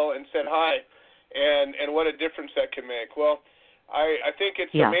the veil and said hi, and what a difference that can make. Well, I think it's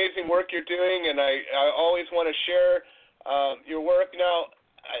amazing work you're doing, and I always want to share your work. Now,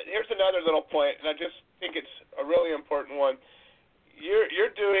 here's another little point, and I just think it's a really important one. You're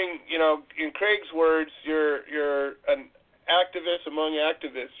doing, you know, in Craig's words, you're an activist among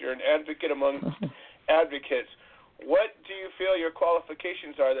activists. You're an advocate among advocates. What do you feel your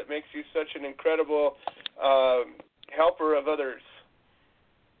qualifications are that makes you such an incredible helper of others?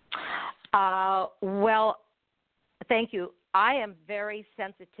 Well, thank you. I am very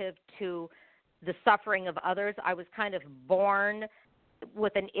sensitive to the suffering of others. I was kind of born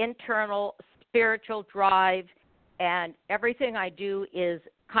with an internal spiritual drive, and everything I do is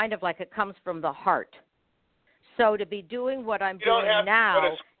kind of like it comes from the heart. So to be doing what I'm doing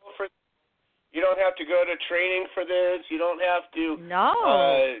now... You don't have to go to training for this. You don't have to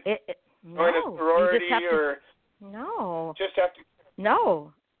join a sorority just have to.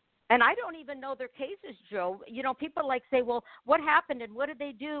 No. And I don't even know their cases, Joe. You know, people like say, well, what happened and what did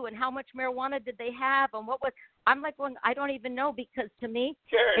they do and how much marijuana did they have and what was. I'm like, well, I don't even know, because to me,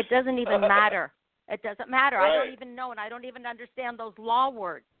 it doesn't even matter. It doesn't matter. Right. I don't even know, and I don't even understand those law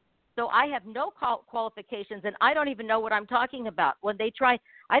words. So I have no qualifications, and I don't even know what I'm talking about. When they try,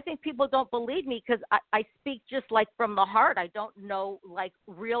 I think people don't believe me because I speak just like from the heart. I don't know like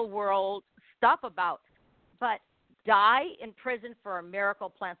real world stuff about. But die in prison for a miracle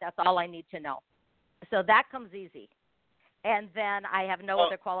plant, that's all I need to know. So that comes easy. And then I have no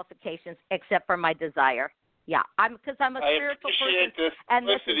other qualifications except for my desire. Yeah, because I'm a spiritual person. I appreciate the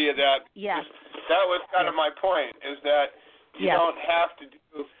simplicity of that. Yes. That was kind of my point, is that you don't have to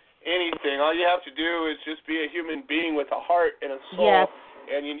do anything. All you have to do is just be a human being with a heart and a soul,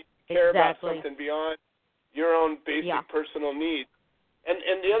 and you need to care about something beyond your own basic personal needs. And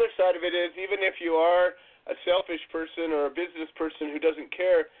the other side of it is, even if you are a selfish person or a business person who doesn't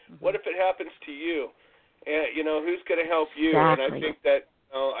care, what if it happens to you? And who's going to help you? Exactly. And I think that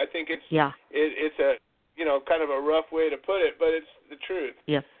I think it's a kind of a rough way to put it, but it's the truth.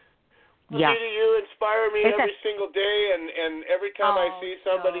 Yeah. Well, Deedee, you inspire me every single day, and every time I see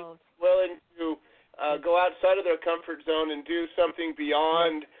somebody willing to go outside of their comfort zone and do something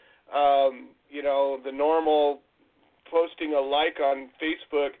beyond the normal posting a like on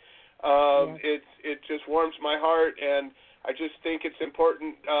Facebook, it just warms my heart, and I just think it's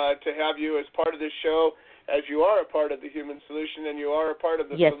important to have you as part of this show, as you are a part of the Human Solution, and you are a part of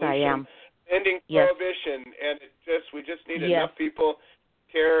the solution. Yes, I am. Ending prohibition, and we just need enough people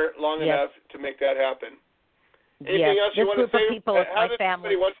care long enough to make that happen. Anything else you want to say? People is my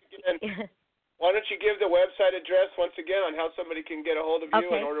family. Once again, why don't you give the website address once again on how somebody can get a hold of you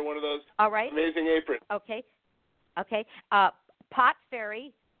and order one of those amazing aprons? Okay.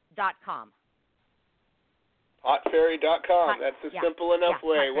 Potfairy.com. Potfairy.com. That's a simple enough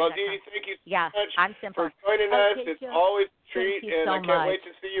way. Well, Deedee, thank you so much for joining us. It's always a treat, and I can't wait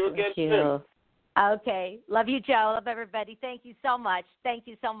to see you again soon. Okay. Love you, Joe. Love everybody. Thank you so much.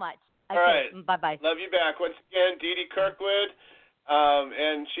 Okay. All right. Bye-bye. Love you back. Once again, Deedee Kirkwood,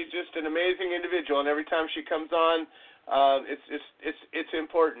 and she's just an amazing individual, and every time she comes on, it's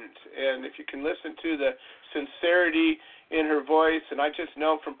important. And if you can listen to the sincerity in her voice, and I just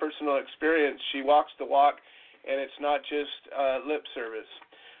know from personal experience, she walks the walk, and it's not just lip service.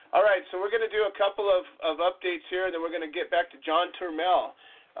 All right, so we're going to do a couple of updates here, and then we're going to get back to John Turmel.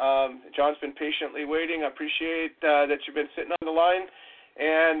 John's been patiently waiting. I appreciate that you've been sitting on the line.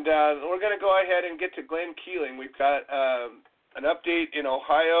 And we're going to go ahead and get to Glenn Keeling. We've got an update in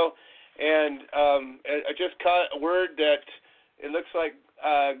Ohio, and I just caught a word that it looks like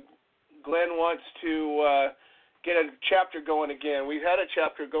Glenn wants to get a chapter going again. We've had a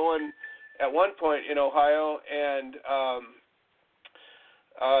chapter going at one point in Ohio, and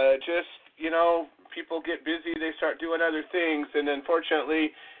people get busy, they start doing other things, and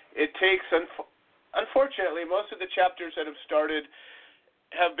unfortunately, most of the chapters that have started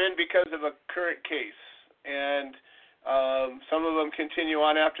have been because of a current case, and some of them continue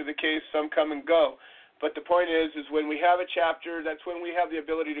on after the case, some come and go. But the point is when we have a chapter, that's when we have the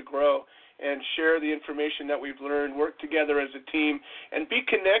ability to grow and share the information that we've learned, work together as a team, and be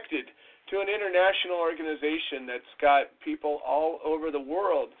connected to an international organization that's got people all over the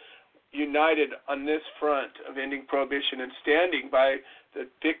world united on this front of ending prohibition and standing by the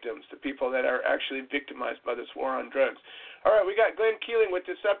victims, the people that are actually victimized by this war on drugs. All right, we got Glenn Keeling with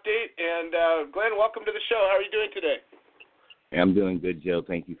this update. And Glenn, welcome to the show. How are you doing today? I'm doing good, Joe.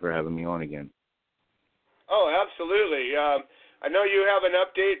 Thank you for having me on again. Oh, absolutely. I know you have an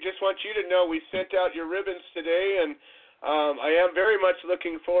update. Just want you to know we sent out your ribbons today, and I am very much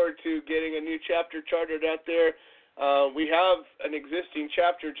looking forward to getting a new chapter chartered out there. We have an existing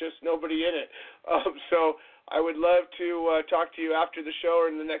chapter, just nobody in it. So I would love to talk to you after the show or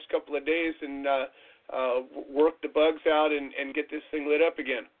in the next couple of days and work the bugs out and get this thing lit up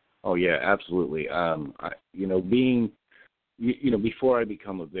again. Oh, yeah, absolutely. Before I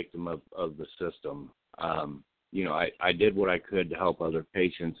become a victim of the system, I did what I could to help other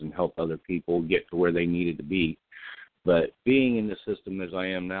patients and help other people get to where they needed to be. But being in the system as I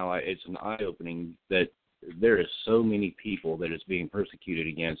am now, it's an eye-opening that there is so many people that is being persecuted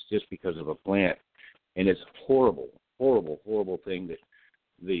against just because of a plant. And it's horrible, horrible, horrible thing that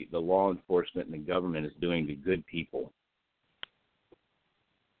the law enforcement and the government is doing to good people.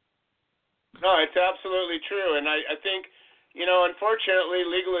 No, it's absolutely true. And I think, unfortunately,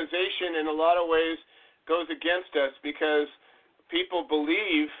 legalization in a lot of ways goes against us because people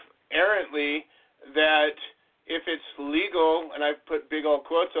believe errantly that if it's legal, and I put big old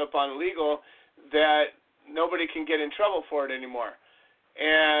quotes up on legal, that nobody can get in trouble for it anymore.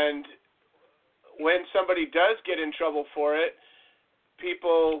 And when somebody does get in trouble for it,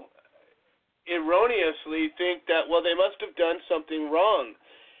 people erroneously think that, well, they must have done something wrong.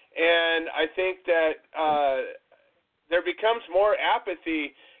 And I think that there becomes more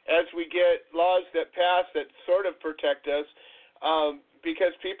apathy as we get laws that pass that sort of protect us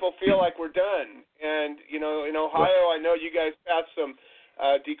because people feel like we're done. And, in Ohio, I know you guys passed some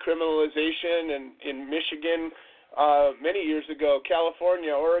decriminalization, and in Michigan many years ago,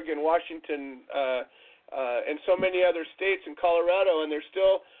 California, Oregon, Washington, and so many other states in Colorado, and there's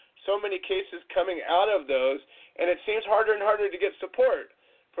still so many cases coming out of those, and it seems harder and harder to get support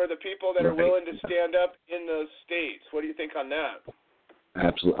for the people that are willing to stand up in those states. What do you think on that?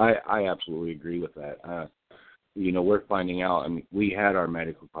 Absolutely. I absolutely agree with that. We're finding out, I mean, we had our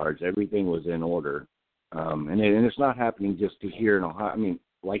medical cards. Everything was in order. And it's not happening just here in Ohio. I mean,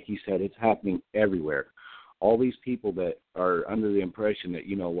 like you said, it's happening everywhere. All these people that are under the impression that,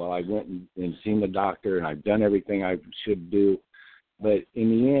 I went and seen the doctor and I've done everything I should do. But in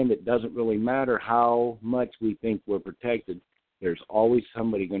the end, it doesn't really matter how much we think we're protected. There's always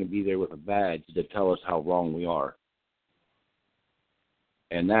somebody going to be there with a badge to tell us how wrong we are.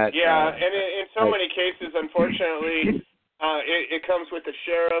 And that. Yeah, and in so many cases, unfortunately, it comes with a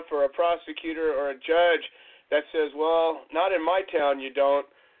sheriff or a prosecutor or a judge that says, well, not in my town you don't.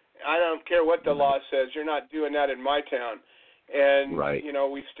 I don't care what the law says. You're not doing that in my town. And,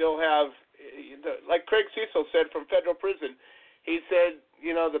 we still have, like Craig Cecil said from federal prison, he said,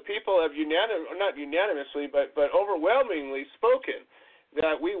 the people have not unanimously, but overwhelmingly spoken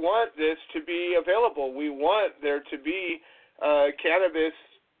that we want this to be available. We want there to be cannabis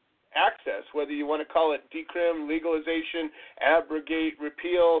access, whether you want to call it decrim, legalization, abrogate,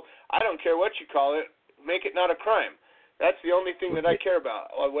 repeal. I don't care what you call it. Make it not a crime. That's the only thing that I care about.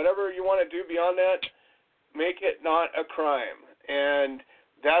 Whatever you want to do beyond that, make it not a crime. And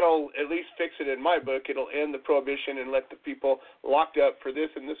that'll at least fix it in my book. It'll end the prohibition and let the people locked up for this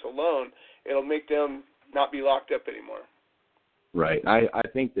and this alone. It'll make them not be locked up anymore. Right. I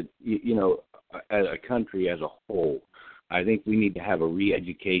think that, as a country as a whole, I think we need to have a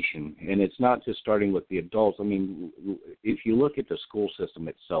re-education. And it's not just starting with the adults. I mean, if you look at the school system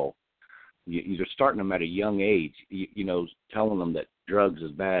itself, you're starting them at a young age, telling them that drugs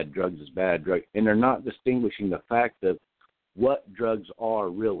is bad, and they're not distinguishing the fact of what drugs are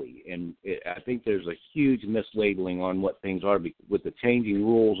really. And I think there's a huge mislabeling on what things are with the changing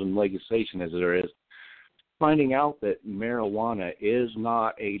rules and legislation as there is. Finding out that marijuana is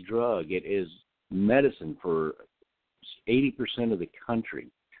not a drug. It is medicine for 80% of the country.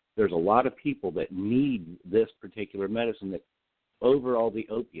 There's a lot of people that need this particular medicine that over all the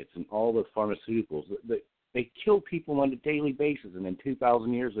opiates and all the pharmaceuticals. They kill people on a daily basis, and in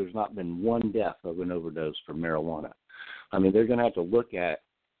 2,000 years there's not been one death of an overdose from marijuana. I mean, they're going to have to look at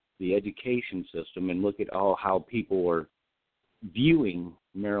the education system and look at how people are viewing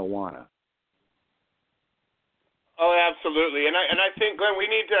marijuana. Oh, absolutely. And I think, Glenn, we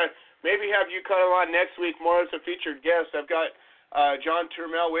need to maybe have you come on next week more as a featured guest. I've got John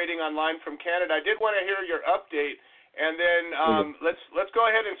Turmel waiting online from Canada. I did want to hear your update, and then let's go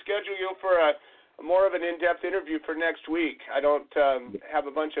ahead and schedule you for a more of an in-depth interview for next week. I don't have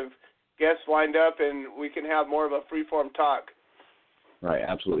a bunch of guests lined up, and we can have more of a free-form talk. Right,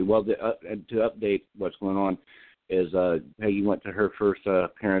 absolutely. Well, to update what's going on is Peggy went to her first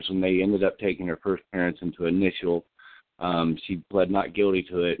appearance, and they ended up taking her first appearance into initial. She pled not guilty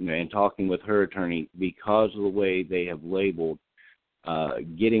to it, and talking with her attorney, because of the way they have labeled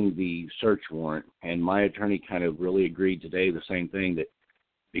getting the search warrant, and my attorney kind of really agreed today the same thing, that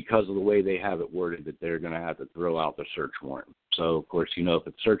because of the way they have it worded, that they're going to have to throw out the search warrant. So, of course, if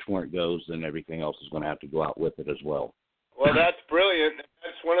the search warrant goes, then everything else is going to have to go out with it as well. Well, that's brilliant.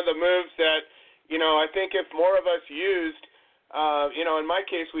 That's one of the moves that, I think if more of us used, in my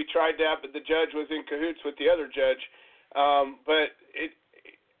case, we tried that, but the judge was in cahoots with the other judge. But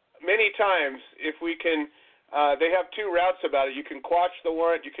many times, if we can, they have two routes about it. You can quash the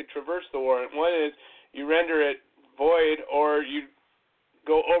warrant, you can traverse the warrant. One is you render it void, or you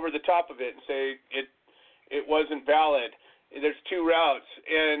go over the top of it and say it wasn't valid. There's two routes,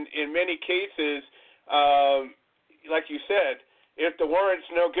 and in many cases, like you said, if the warrant's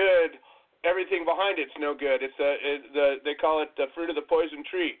no good, everything behind it's no good. They call it the fruit of the poison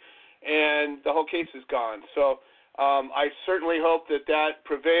tree, and the whole case is gone. So I certainly hope that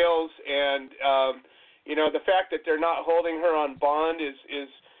prevails, and the fact that they're not holding her on bond is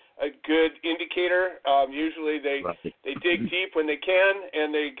a good indicator. Usually they dig deep when they can,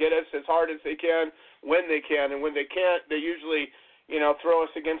 and they get us as hard as they can when they can, and when they can't, they usually throw us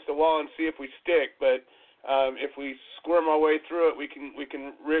against the wall and see if we stick. But if we squirm our way through it, we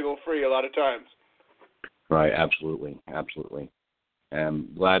can wriggle free a lot of times. Right, absolutely.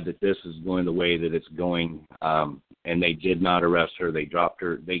 I'm glad that this is going the way that it's going, and they did not arrest her. They dropped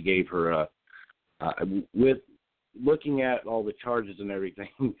her. They gave her with looking at all the charges and everything,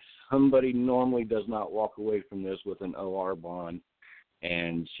 somebody normally does not walk away from this with an OR bond,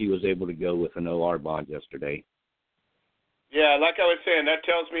 and she was able to go with an OR bond yesterday. Yeah, like I was saying, that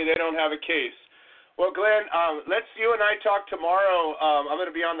tells me they don't have a case. Well, Glenn, you and I talk tomorrow. I'm going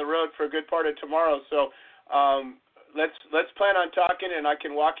to be on the road for a good part of tomorrow, so let's plan on talking, and I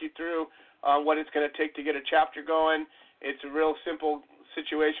can walk you through what it's going to take to get a chapter going. It's a real simple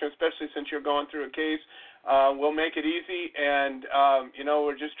situation, especially since you're going through a case. We'll make it easy, and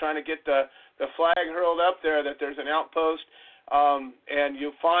we're just trying to get the flag hurled up there that there's an outpost, and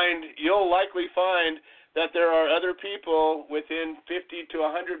you'll likely find that there are other people within 50 to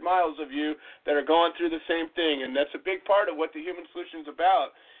 100 miles of you that are going through the same thing, and that's a big part of what the Human Solution is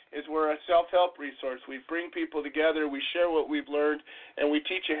about. Is we're a self-help resource. We bring people together, we share what we've learned, and we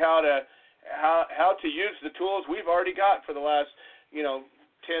teach you how to use the tools we've already got for the last 10,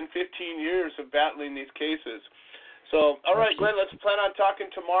 15 years of battling these cases. So, all right, Glenn, let's plan on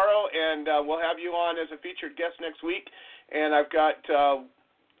talking tomorrow, and we'll have you on as a featured guest next week. And I've got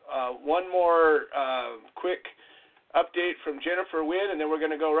one more quick update from Jennifer Wynn, and then we're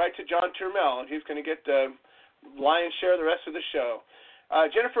going to go right to John Turmel, and he's going to get the lion's share of the rest of the show.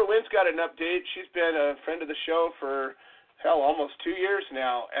 Jennifer Wynn's got an update. She's been a friend of the show for, almost 2 years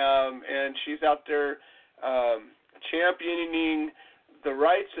now, and she's out there championing the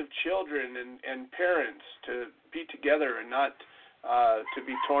rights of children and parents to be together and not to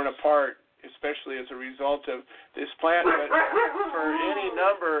be torn apart, especially as a result of this plant, but for any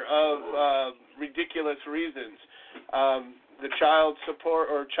number of ridiculous reasons. The child support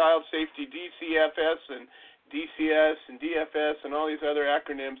or child safety DCFS and DCS and DFS and all these other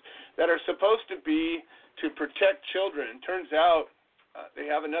acronyms that are supposed to be to protect children. Turns out they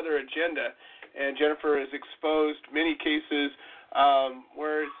have another agenda, and Jennifer has exposed many cases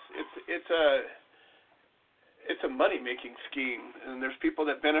where it's a money-making scheme, and there's people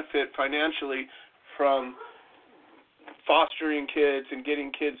that benefit financially from fostering kids and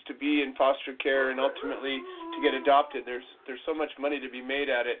getting kids to be in foster care and ultimately to get adopted. There's so much money to be made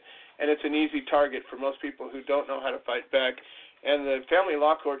at it, and it's an easy target for most people who don't know how to fight back. And the family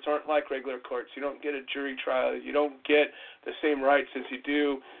law courts aren't like regular courts. You don't get a jury trial. You don't get the same rights as you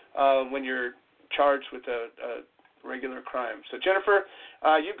do when you're charged with a regular crime. So, Jennifer,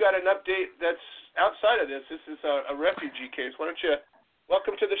 you've got an update that's outside of this. This is a refugee case. Why don't you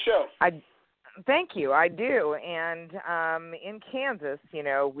welcome to the show? Thank you. I do. And in Kansas,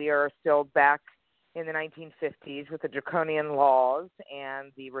 we are still back in the 1950s with the draconian laws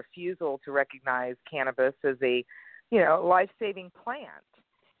and the refusal to recognize cannabis as a, life-saving plant.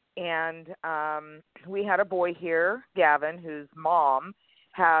 And we had a boy here, Gavin, whose mom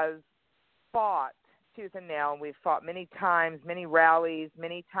has fought tooth and nail, and we've fought many times, many rallies,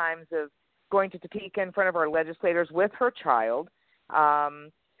 many times of going to Topeka in front of our legislators with her child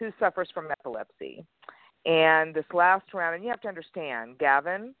who suffers from epilepsy. And this last round, and you have to understand,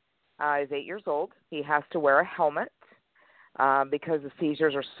 Gavin is 8 years old. He has to wear a helmet because the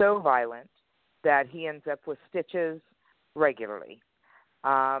seizures are so violent that he ends up with stitches regularly.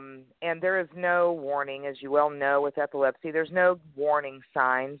 And there is no warning, as you well know, with epilepsy. There's no warning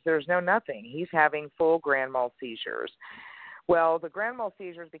signs. There's no nothing. He's having full grand mal seizures. Well, the grand mal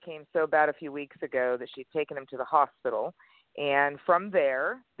seizures became so bad a few weeks ago that she'd taken him to the hospital. And from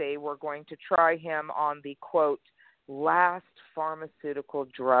there, they were going to try him on the, quote, last pharmaceutical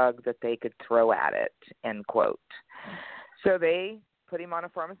drug that they could throw at it, end quote. So they put him on a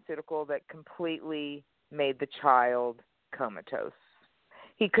pharmaceutical that completely made the child comatose.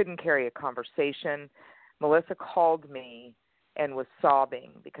 He couldn't carry a conversation. Melissa called me and was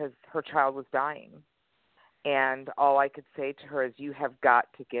sobbing because her child was dying. And all I could say to her is, you have got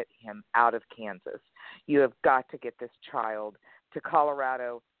to get him out of Kansas. You have got to get this child to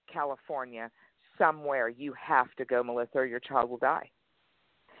Colorado, California, somewhere. You have to go, Melissa, or your child will die.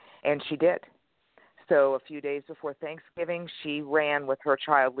 And she did. So a few days before Thanksgiving, she ran with her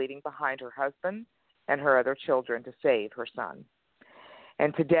child, leaving behind her husband and her other children to save her son.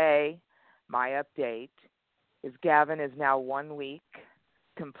 And today, my update is Gavin is now 1 week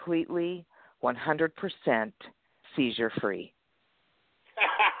completely 100% seizure-free.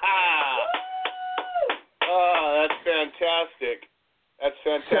 Oh, that's fantastic. That's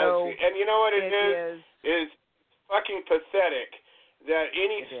fantastic. So and you know what it is? It's fucking pathetic that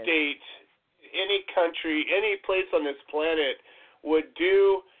any state, any country, any place on this planet would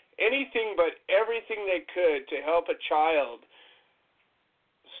do anything but everything they could to help a child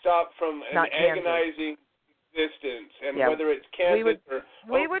stop from an agonizing existence, and whether it's Kansas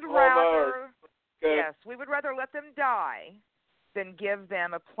we would rather let them die than give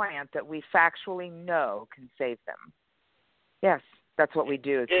them a plant that we factually know can save them. Yes, that's what we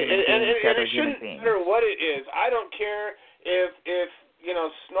do as human beings. And it shouldn't matter what it is. I don't care if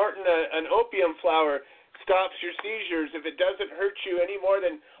snorting an opium flower stops your seizures, if it doesn't hurt you any more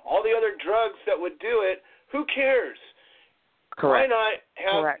than all the other drugs that would do it, who cares? Correct. Why not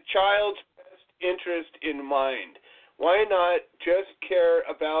have child's best interest in mind? Why not just care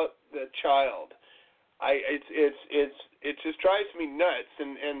about the child? It just drives me nuts,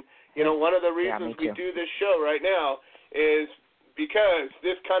 and you know, one of the reasons we do this show right now is because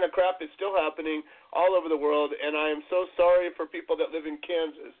this kind of crap is still happening all over the world, and I am so sorry for people that live in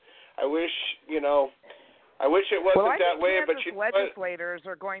Kansas. I wish it wasn't that way. But legislators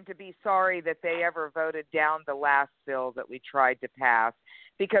are going to be sorry that they ever voted down the last bill that we tried to pass,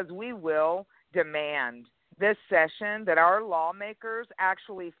 because we will demand this session that our lawmakers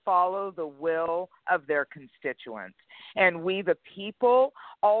actually follow the will of their constituents. And we, the people,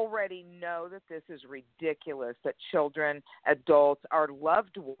 already know that this is ridiculous, that children, adults, our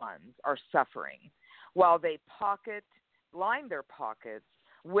loved ones are suffering while they line their pockets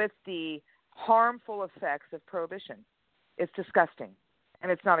with the harmful effects of prohibition. It's disgusting,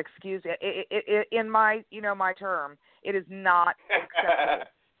 and it's not excused. In my term, it is not acceptable.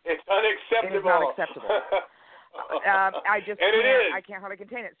 It's unacceptable. It is not acceptable. I can't hardly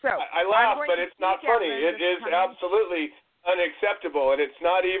contain it. So I laugh, but it's not funny. It is absolutely unacceptable, and it's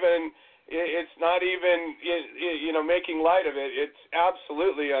not even making light of it. It's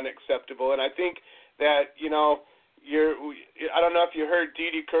absolutely unacceptable, and I think that I don't know if you heard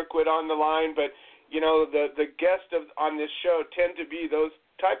Deedee Kirkwood on the line, but the guests on this show tend to be those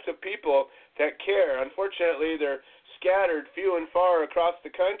types of people that care. Unfortunately, they're scattered few and far across the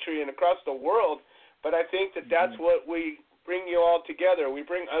country and across the world, but I think that that's what we bring you all together. We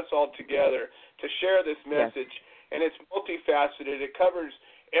bring us all together to share this message, and it's multifaceted. It covers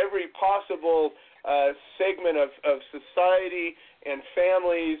every possible segment of society and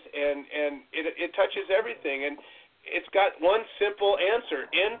families, and it touches everything. And it's got one simple answer: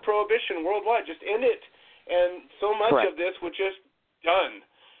 end prohibition worldwide. Just end it. And so much of this would just be done.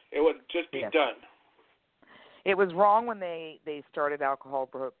 It would just be done. It was wrong when they started alcohol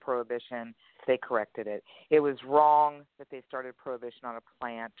prohibition. They corrected it. It was wrong that they started prohibition on a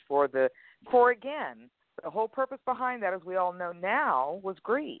plant for again, the whole purpose behind that, as we all know now, was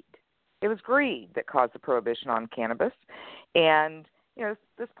greed. It was greed that caused the prohibition on cannabis. And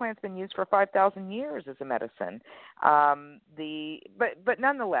this plant's been used for 5,000 years as a medicine. But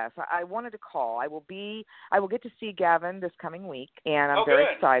nonetheless, I wanted to call. I will get to see Gavin this coming week, and I'm very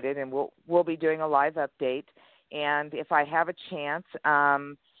excited. And we'll be doing a live update. And if I have a chance,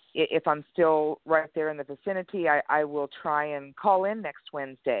 if I'm still right there in the vicinity, I will try and call in next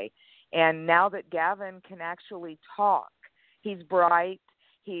Wednesday. And now that Gavin can actually talk, he's bright.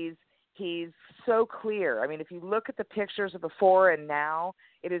 He's so clear. I mean, if you look at the pictures of before and now,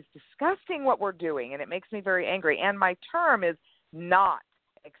 it is disgusting what we're doing, and it makes me very angry. And my term is not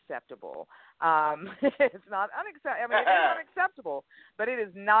acceptable. It's not unacceptable. I mean, it is unacceptable, but it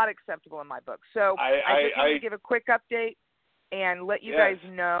is not acceptable in my book. So I just want to give a quick update and let you guys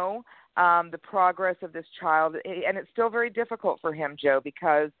know the progress of this child. And it's still very difficult for him, Joe,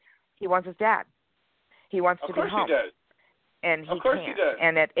 because he wants his dad. He wants to be home. Of course he does. And he can't.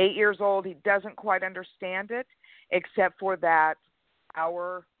 And at 8 years old, he doesn't quite understand it, except for that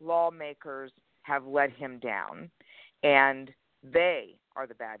our lawmakers have let him down, and they are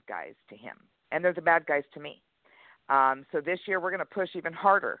the bad guys to him, and they're the bad guys to me. So this year we're going to push even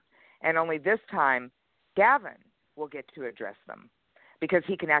harder, and only this time Gavin will get to address them because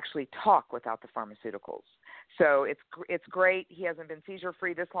he can actually talk without the pharmaceuticals. So it's great. He hasn't been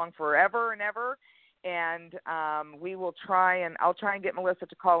seizure-free this long forever and ever. And I'll try and get Melissa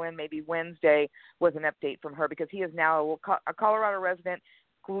to call in maybe Wednesday with an update from her, because he is now a Colorado resident,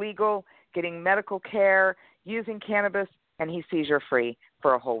 legal, getting medical care, using cannabis, and he's seizure-free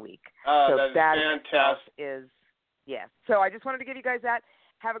for a whole week. So that is fantastic. Yes. So I just wanted to give you guys that.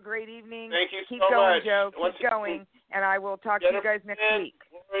 Have a great evening. Thank you Keep so going, much. Joe. Keep going, and I will talk to you guys next week.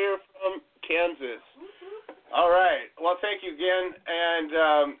 Warrior from Kansas. All right. Well, thank you again,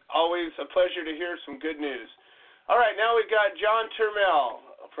 and always a pleasure to hear some good news. All right, now we've got John Turmel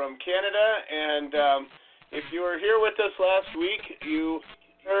from Canada, and if you were here with us last week, you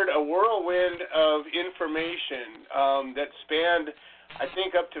heard a whirlwind of information that spanned, I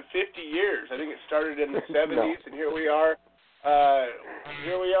think, up to 50 years. I think it started in the 70s, and here we are.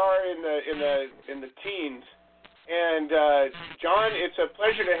 In the teens. And John, it's a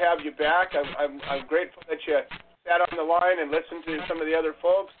pleasure to have you back. I'm grateful that you sat on the line and listened to some of the other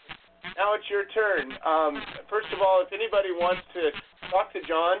folks. Now it's your turn. First of all, if anybody wants to talk to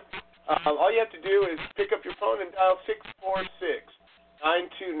John, all you have to do is pick up your phone and dial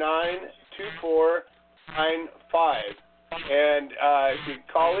 646-929-2495. And if you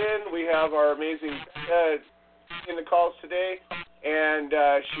call in, we have our amazing in the calls today, and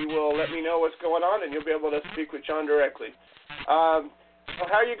she will let me know what's going on, and you'll be able to speak with John directly. How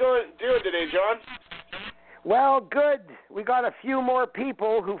are you doing today, John? Well, good. We got a few more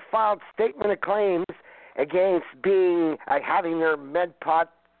people who filed statement of claims against being having their MedPot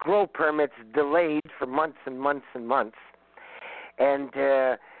grow permits delayed for months and months and months. And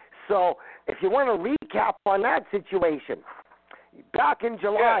so if you want to recap on that situation, back in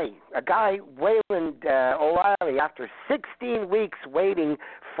July, a guy, Wayland O'Reilly, after 16 weeks waiting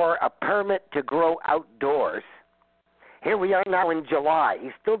for a permit to grow outdoors, here we are now in July. He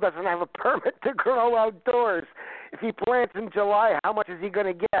still doesn't have a permit to grow outdoors. If he plants in July, how much is he going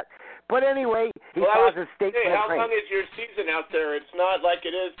to get? But anyway, he files a statement. How long is your season out there? It's not like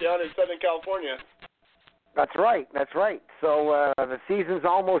it is down in Southern California. That's right. So the season's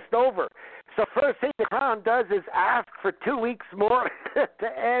almost over. So first thing the Crown does is ask for 2 weeks more to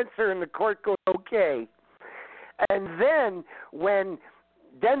answer, and the court goes okay. And then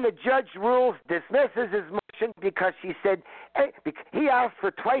then the judge dismisses his motion because she said he asked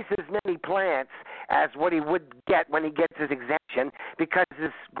for twice as many plants as what he would get when he gets his exemption because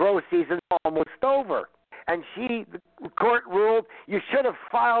his grow season's almost over. And the court ruled you should have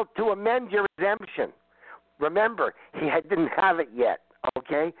filed to amend your exemption. Remember, he didn't have it yet,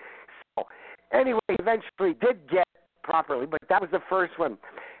 okay? So anyway, he eventually did get properly, but that was the first one.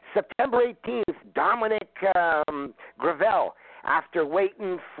 September 18th, Dominic Gravel, after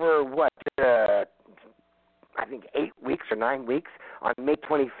waiting for, I think 8 weeks or 9 weeks, on May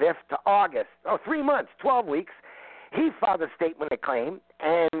 25th to August, 3 months, 12 weeks, he filed a statement of claim,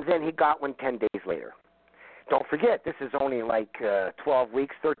 and then he got one 10 days later. Don't forget, this is only like 12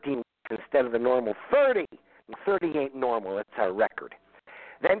 weeks, 13 weeks instead of the normal 30. 30 ain't normal. That's our record.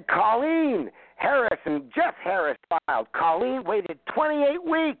 Then Colleen Harris and Jeff Harris filed. Colleen waited 28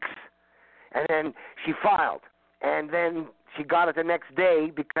 weeks, and then she filed. And then she got it the next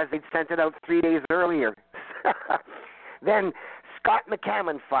day because they'd sent it out 3 days earlier. Then Scott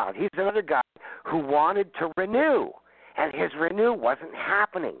McCammon filed. He's another guy who wanted to renew, and his renew wasn't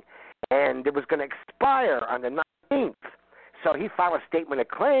happening, and it was going to expire on the 19th. So he filed a statement of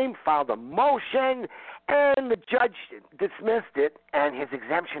claim, filed a motion, and the judge dismissed it, and his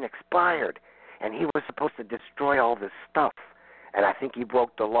exemption expired. And he was supposed to destroy all this stuff. And I think he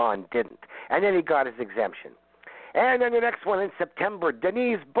broke the law and didn't. And then he got his exemption. And then the next one in September,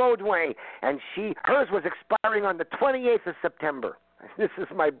 Denise Baudouin, and hers was expiring on the 28th of September. This is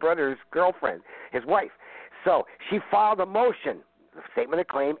my brother's girlfriend, his wife. So she filed a motion, a statement of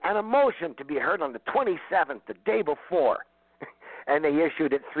claim, and a motion to be heard on the 27th, the day before. And they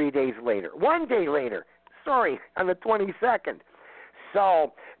issued it 3 days later. 1 day later, on the 22nd.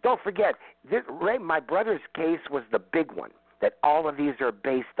 So don't forget, my brother's case was the big one that all of these are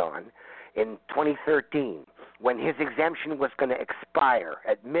based on in 2013 when his exemption was going to expire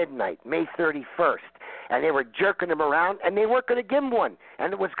at midnight, May 31st. And they were jerking him around, and they weren't going to give him one,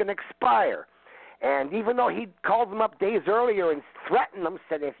 and it was going to expire. And even though he called them up days earlier and threatened them,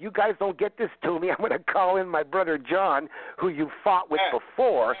 said, if you guys don't get this to me, I'm going to call in my brother John, who you fought with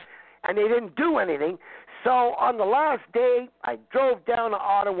before, and they didn't do anything. So on the last day, I drove down to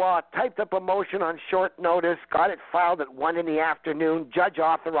Ottawa, typed up a motion on short notice, got it filed at 1 in the afternoon. Judge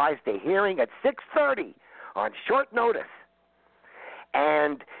authorized a hearing at 6:30 on short notice.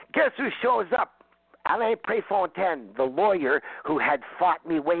 And guess who shows up? Alain Préfontaine, the lawyer who had fought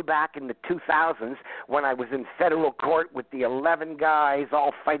me way back in the 2000s when I was in federal court with the 11 guys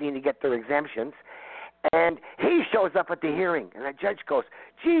all fighting to get their exemptions. And he shows up at the hearing, and the judge goes,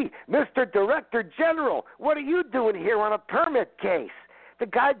 gee, Mr. Director General, what are you doing here on a permit case? The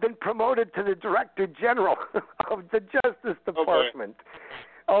guy had been promoted to the Director General of the Justice Department.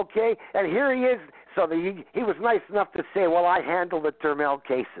 Okay, and here he is. So he was nice enough to say, well, I handle the Turmel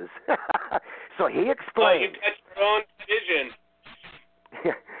cases. So he explained. You got your own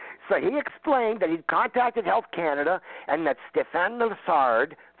division. So he explained that he'd contacted Health Canada and that Stéphane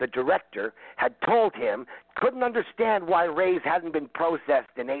Lessard, the director, had told him, couldn't understand why rays hadn't been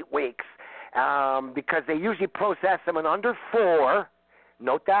processed in 8 weeks because they usually process them in under 4,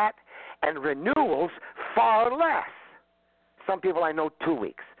 note that, and renewals far less. Some people I know 2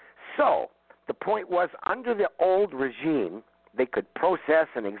 weeks. So the point was, under the old regime, they could process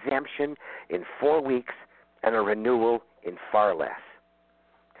an exemption in 4 weeks and a renewal in far less.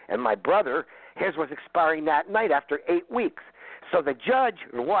 And my brother, his was expiring that night after 8 weeks. So the judge,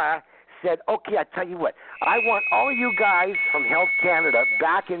 Roy, said, okay, I tell you what, I want all you guys from Health Canada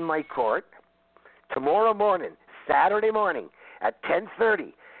back in my court tomorrow morning, Saturday morning at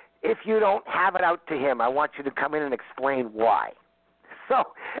 10:30. If you don't have it out to him, I want you to come in and explain why.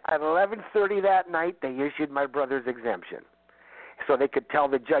 So at 11:30 that night, they issued my brother's exemption. So they could tell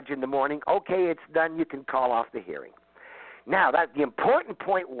the judge in the morning, okay, it's done, you can call off the hearing. Now, the important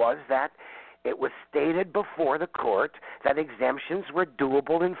point was that it was stated before the court that exemptions were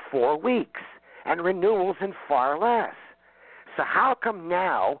doable in 4 weeks and renewals in far less. So how come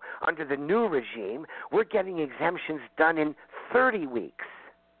now, under the new regime, we're getting exemptions done in 30 weeks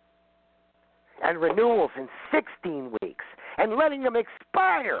and renewals in 16 weeks and letting them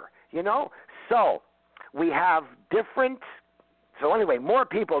expire, So we have different. So anyway, more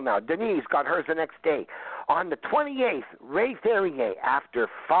people now. Denise got hers the next day. On the 28th, Ray Ferrier, after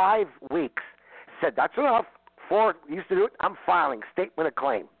 5 weeks, said, that's enough. 4 used to do it. I'm filing statement of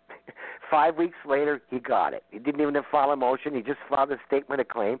claim. 5 weeks later, he got it. He didn't even file a motion. He just filed a statement of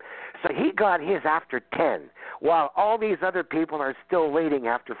claim. So he got his after 10, while all these other people are still waiting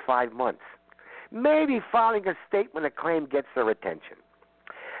after 5 months. Maybe filing a statement of claim gets their attention.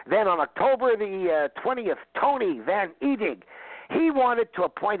 Then on October the 20th, Tony Van Edig, he wanted to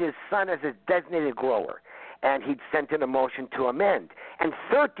appoint his son as his designated grower, and he'd sent in a motion to amend. And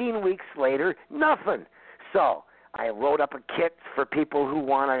 13 weeks later, nothing. So I wrote up a kit for people who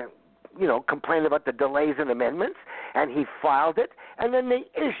want to, complain about the delays in amendments, and he filed it, and then they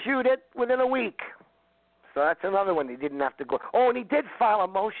issued it within a week. So that's another one he didn't have to go. Oh, and he did file a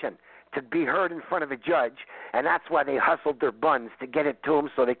motion to be heard in front of a judge, and that's why they hustled their buns to get it to him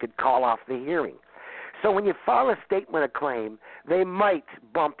so they could call off the hearing. So when you file a statement of claim, they might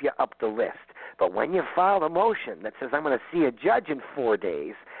bump you up the list. But when you file a motion that says, I'm going to see a judge in 4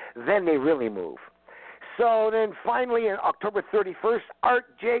 days, then they really move. So then finally, on October 31st,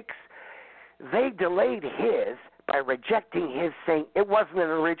 Art Jakes, they delayed his by rejecting his, saying it wasn't an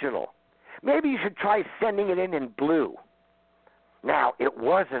original. Maybe you should try sending it in blue. Now, it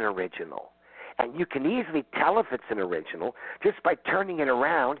was an original. And you can easily tell if it's an original just by turning it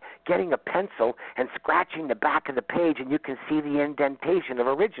around, getting a pencil, and scratching the back of the page, and you can see the indentation of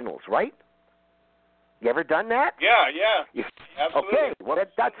originals, right? You ever done that? Yeah. Absolutely. Okay, well,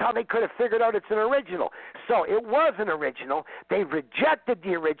 that's how they could have figured out it's an original. So it was an original. They rejected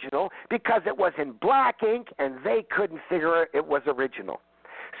the original because it was in black ink, and they couldn't figure it was original.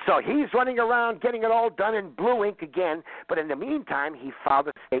 So he's running around getting it all done in blue ink again, but in the meantime, he filed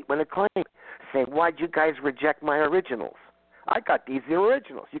a statement of claim saying, why'd you guys reject my originals? I got these the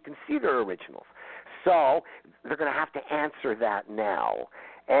originals. You can see they're originals. So they're going to have to answer that now.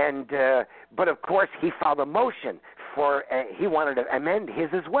 And but, of course, he filed a motion for he wanted to amend his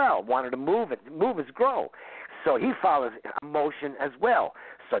as well, wanted to move his grow. So he filed a motion as well.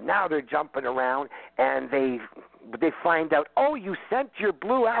 So now they're jumping around, and they find out, oh, you sent your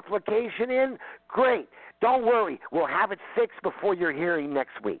blue application in? Great. Don't worry. We'll have it fixed before your hearing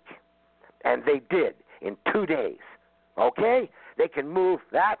next week. And they did in 2 days. Okay? They can move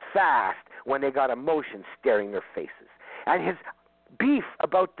that fast when they got a motion staring their faces. And his beef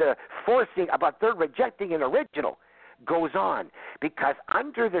about their rejecting an original goes on because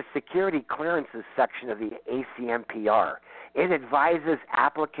under the security clearances section of the ACMPR, it advises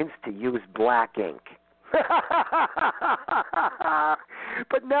applicants to use black ink.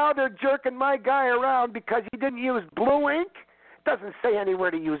 But now they're jerking my guy around because he didn't use blue ink. It doesn't say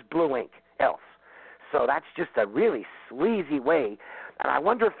anywhere to use blue ink else. So that's just a really sleazy way. And I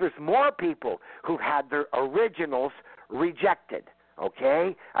wonder if there's more people who've had their originals rejected.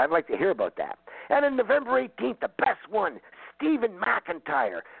 Okay? I'd like to hear about that. And on November 18th, the best one, Stephen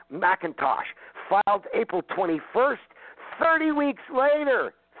McIntosh, filed April 21st. 30 weeks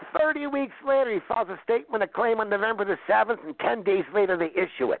later, he files a statement of claim on November the 7th, and 10 days later they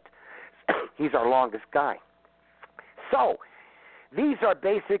issue it. He's our longest guy. So these are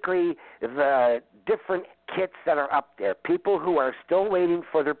basically the different kits that are up there. People who are still waiting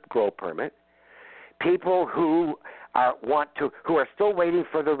for their grow permit, people who are still waiting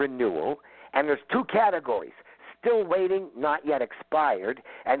for the renewal, and there's 2 categories: still waiting, not yet expired,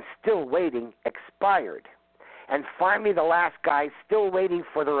 and still waiting, expired. And finally, the last guy, still waiting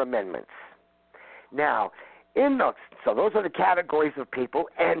for their amendments. Now, so those are the categories of people,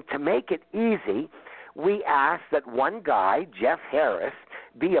 and to make it easy, we asked that one guy, Jeff Harris,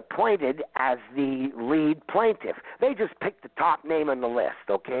 be appointed as the lead plaintiff. They just picked the top name on the list,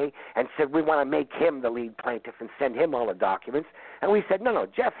 okay, and said we want to make him the lead plaintiff and send him all the documents. And we said, no,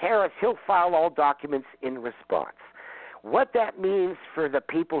 Jeff Harris, he'll file all documents in response. What that means for the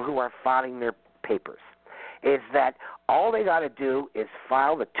people who are filing their papers is that all they got to do is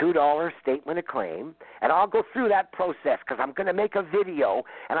file the $2 statement of claim, and I'll go through that process because I'm going to make a video,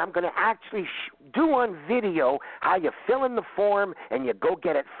 and I'm going to actually do on video how you fill in the form and you go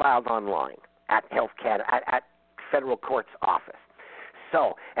get it filed online at Health Canada, at Federal Court's office.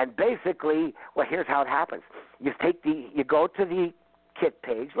 So, and basically, well, here's how it happens. You go to the kit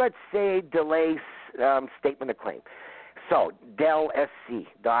page. Let's say delay statement of claim. So,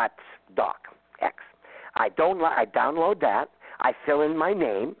 delsc.doc. I download that. I fill in my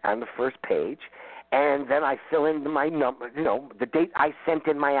name on the first page, and then I fill in my number, the date I sent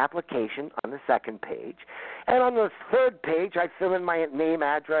in my application on the second page. And on the third page, I fill in my name,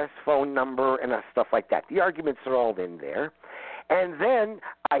 address, phone number, and stuff like that. The arguments are all in there. And then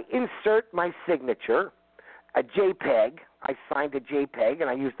I insert my signature, a JPEG. I signed a JPEG, and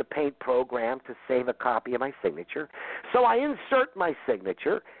I use the Paint program to save a copy of my signature. So I insert my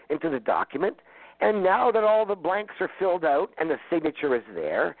signature into the document, and now that all the blanks are filled out and the signature is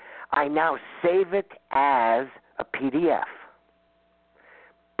there, I now save it as a PDF.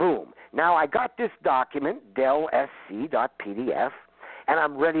 Boom. Now I got this document, delsc.pdf, and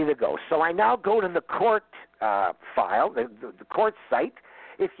I'm ready to go. So I now go to the court file, the court site.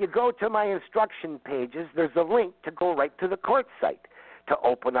 If you go to my instruction pages, there's a link to go right to the court site to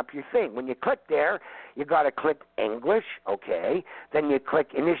open up your thing. When you click there, you got to click English, okay. Then you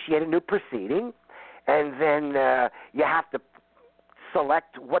click Initiate a New Proceeding, and then you have to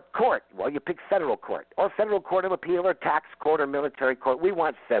select what court. Well, you pick federal court or federal court of appeal or tax court or military court. We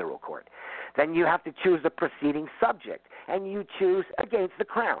want federal court. Then you have to choose the proceeding subject, and you choose against the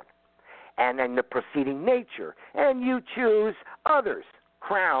Crown. And then the proceeding nature, and you choose others,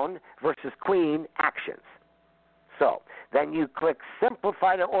 Crown versus Queen actions. So then you click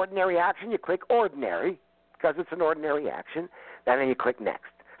Simplify to Ordinary Action. You click Ordinary because it's an ordinary action. And then you click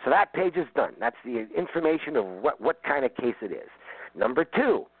Next. So that page is done. That's the information of what kind of case it is. Number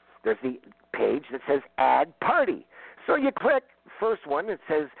 2, there's the page that says Add Party. So you click first one. It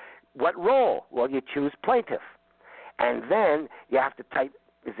says what role? Well, you choose plaintiff. And then you have to type,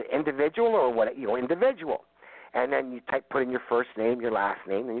 is it individual or what? Individual. And then you put in your first name, your last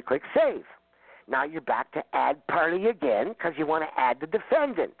name, and you click Save. Now you're back to Add Party again because you want to add the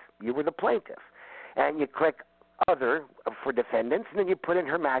defendant. You were the plaintiff. And you click Other for defendants, and then you put in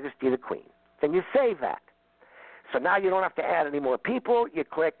Her Majesty the Queen. Then you save that. So now you don't have to add any more people. You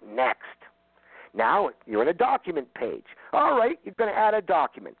click Next. Now you're in a document page. All right, you're going to add a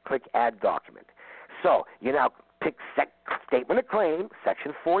document. Click Add Document. So you now pick Statement of Claim,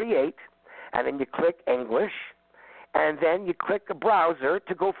 Section 48, and then you click English, and then you click a browser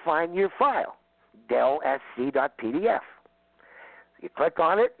to go find your file, delsc.pdf. You click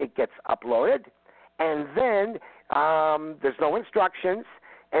on it, it gets uploaded, and then there's no instructions,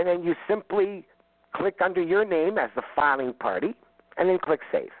 and then you simply click under your name as the filing party, and then click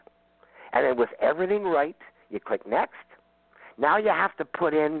Save. And then with everything right, you click Next. Now you have to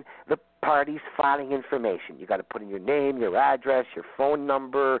put in the party's filing information. You got to put in your name, your address, your phone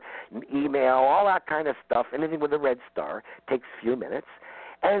number, email, all that kind of stuff. Anything with a red star takes a few minutes.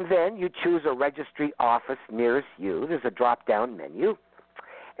 And then you choose a registry office nearest you. There's a drop-down menu.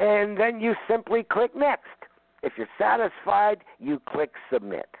 And then you simply click Next. If you're satisfied, you click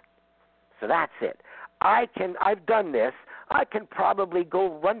Submit. So that's it. I've done this. I can probably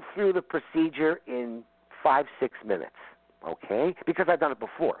go run through the procedure in 5-6 minutes, okay? Because I've done it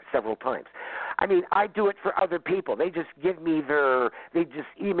before several times. I mean, I do it for other people. They just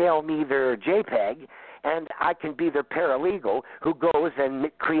email me their JPEG, and I can be their paralegal who goes and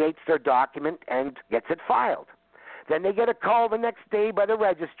creates their document and gets it filed. Then they get a call the next day by the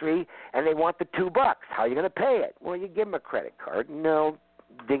registry, and they want the $2. How are you going to pay it? Well, you give them a credit card, and they'll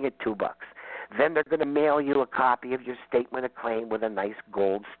ding it $2. Then they're going to mail you a copy of your statement of claim with a nice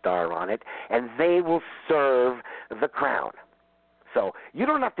gold star on it, and they will serve the Crown. So you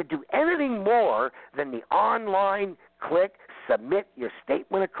don't have to do anything more than the online click, submit your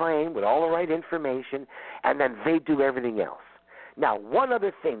statement of claim with all the right information, and then they do everything else. Now, one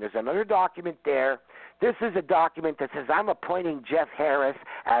other thing, there's another document there. This is a document that says I'm appointing Jeff Harris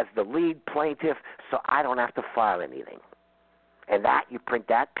as the lead plaintiff so I don't have to file anything. And that, you print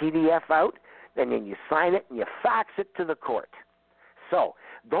that PDF out, and then you sign it and you fax it to the court. So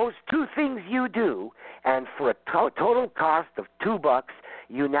those two things you do, and for a total cost of $2,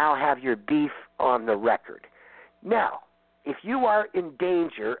 you now have your beef on the record. Now, if you are in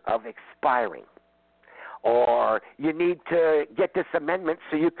danger of expiring, or you need to get this amendment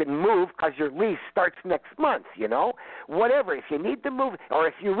so you can move because your lease starts next month, whatever. If you need to move, or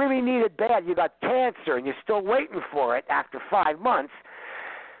if you really need it bad, you got cancer and you're still waiting for it after 5 months,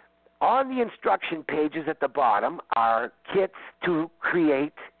 on the instruction pages at the bottom are kits to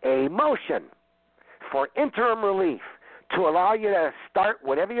create a motion for interim relief to allow you to start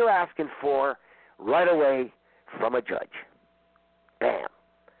whatever you're asking for right away from a judge. Bam.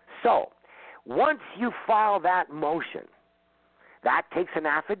 So, once you file that motion, that takes an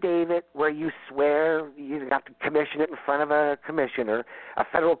affidavit where you swear you have to commission it in front of a commissioner. A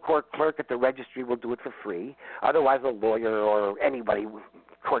federal court clerk at the registry will do it for free. Otherwise, a lawyer or anybody,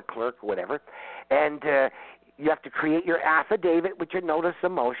 court clerk or whatever. And you have to create your affidavit with your notice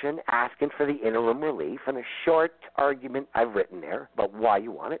of motion asking for the interim relief and a short argument I've written there about why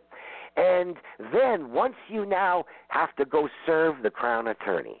you want it. And then once you now have to go serve the Crown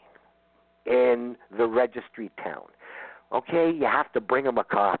Attorney in the registry town, okay, you have to bring them a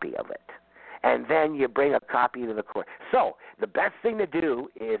copy of it. And then you bring a copy to the court. So the best thing to do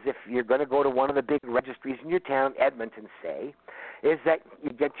is, if you're going to go to one of the big registries in your town, Edmonton, say, is that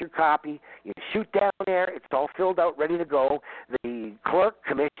you get your copy, you shoot down there, it's all filled out, ready to go. The clerk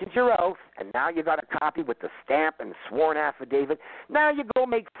commissions your oath, and now you got a copy with the stamp and sworn affidavit. Now you go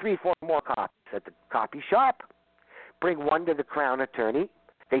make 3-4 more copies at the copy shop. Bring one to the Crown Attorney.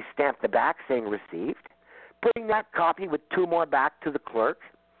 They stamp the back saying received. Bring that copy with 2 more back to the clerk.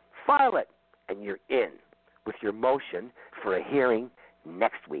 File it, and you're in with your motion for a hearing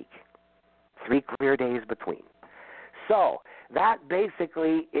next week. 3 clear days between. So that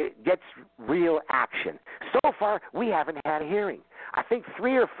basically it gets real action. So far, we haven't had a hearing. I think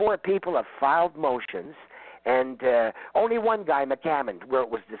 3 or 4 people have filed motions, and only one guy, McCammon, where it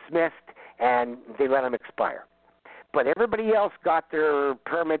was dismissed and they let him expire. But everybody else got their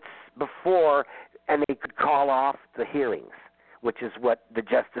permits before, and they could call off the hearings, which is what the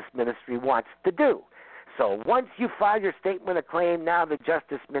Justice Ministry wants to do. So once you file your statement of claim, now the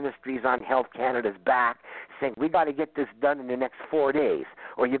Justice Ministry is on Health Canada's back, saying we got to get this done in the next 4 days,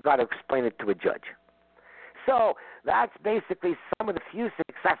 or you've got to explain it to a judge. So that's basically some of the few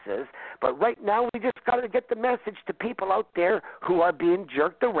successes. But right now we just got to get the message to people out there who are being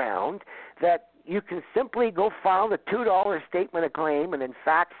jerked around that you can simply go file the $2 statement of claim and then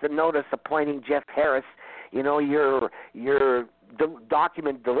fax the notice appointing Jeff Harris, your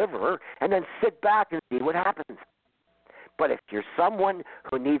document deliverer, and then sit back and see what happens. But if you're someone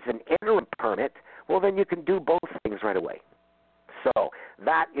who needs an interim permit, well, then you can do both things right away. So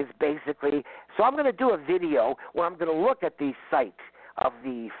that is basically – so I'm going to do a video where I'm going to look at these sites of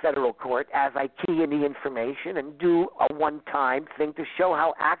the federal court as I key in the information and do a one-time thing to show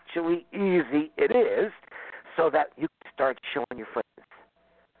how actually easy it is, so that you can start showing your friends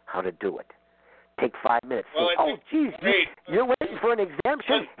how to do it. Take 5 minutes. Well, oh, geez, you're waiting for an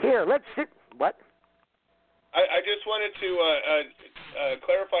exemption? Here, let's sit. What? I just wanted to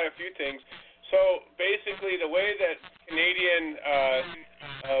clarify a few things. So basically, the way that Canadian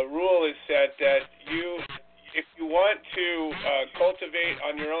rule is set, that if you want to cultivate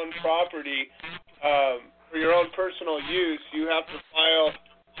on your own property for your own personal use, you have to file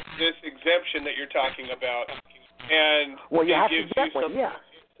this exemption that you're talking about. And well, you have to get one, yeah.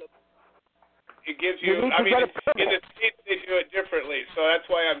 It gives you. I mean, in the States they do it differently, so that's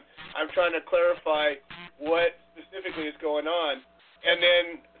why I'm trying to clarify what specifically is going on. And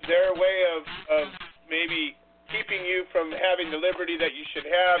then their way of maybe keeping you from having the liberty that you should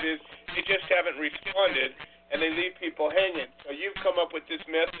have is they just haven't responded, and they leave people hanging. So you've come up with this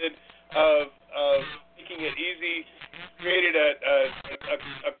method of making it easy, created a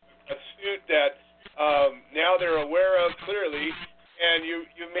suit that now they're aware of clearly, and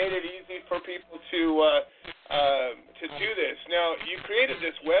you made it easy for people to do this. Now, you created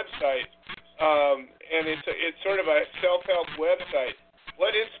this website, and it's sort of a self-help website.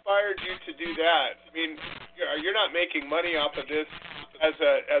 What inspired you to do that? I mean, you're not making money off of this as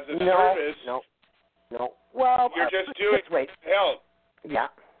a service. No. Well, you're just doing it to help. Yeah.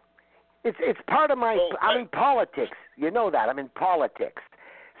 It's part of my. I'm in politics. You know that I'm in politics.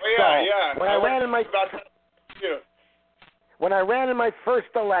 Oh yeah, so When I ran in my first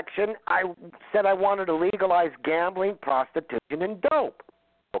election, I said I wanted to legalize gambling, prostitution, and dope.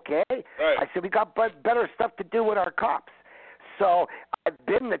 Okay? Right. I said we got better stuff to do with our cops. So I've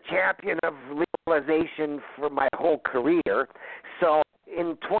been the champion of legalization for my whole career. So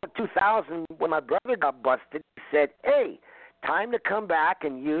in 2000, when my brother got busted, he said, hey, time to come back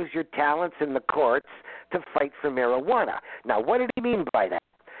and use your talents in the courts to fight for marijuana. Now, what did he mean by that?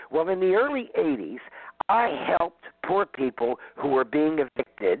 Well, in the early 80s, I helped poor people who were being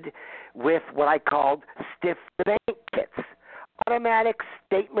evicted with what I called stiff the bank kits, automatic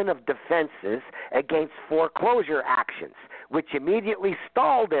statement of defenses against foreclosure actions, which immediately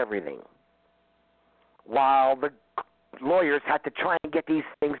stalled everything, while the lawyers had to try and get these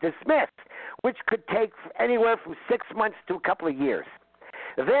things dismissed, which could take anywhere from 6 months to a couple of years.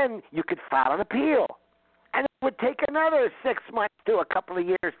 Then you could file an appeal, and it would take another 6 months to a couple of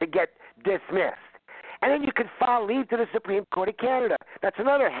years to get dismissed. And then you could file leave to the Supreme Court of Canada. That's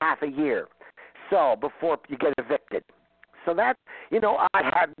another half a year. So before you get evicted. So that, I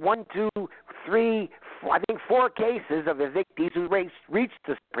had 1, 2, 3, I think 4 cases of evictees who reached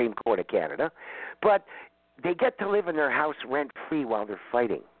the Supreme Court of Canada, but they get to live in their house rent-free while they're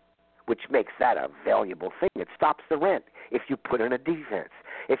fighting, which makes that a valuable thing. It stops the rent if you put in a defense.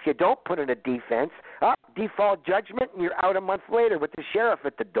 If you don't put in a defense, default judgment, and you're out a month later with the sheriff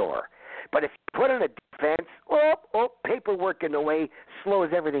at the door. But if you put in a defense, paperwork in the way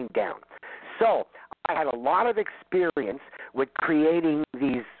slows everything down. So I had a lot of experience with creating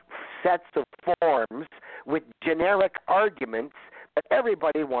these sets of forms with generic arguments that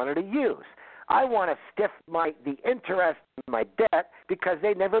everybody wanted to use. I want to stiff the interest in my debt because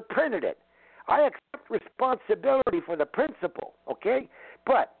they never printed it. I accept responsibility for the principal, okay?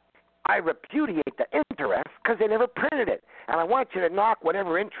 But I repudiate the interest because they never printed it. And I want you to knock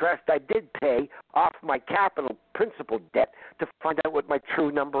whatever interest I did pay off my capital principal debt to find out what my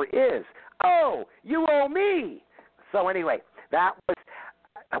true number is. Oh, you owe me. So anyway, that was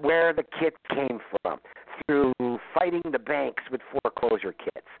where the kits came from, through fighting the banks with foreclosure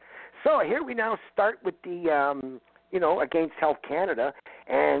kits. So here we now start with the, against Health Canada,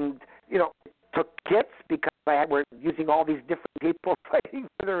 and, took kits because we're using all these different people fighting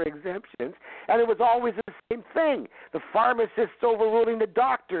for their exemptions, and it was always the same thing. The pharmacists overruling the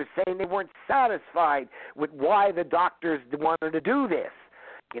doctors, saying they weren't satisfied with why the doctors wanted to do this.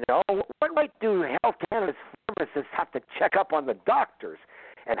 What right do Health Canada's pharmacists have to check up on the doctors?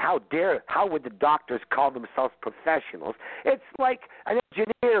 And how would the doctors call themselves professionals? It's like an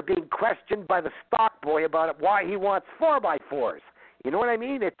engineer being questioned by the stock boy about why he wants 4x4s. You know what I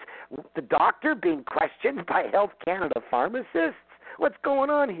mean? It's the doctor being questioned by Health Canada pharmacists. What's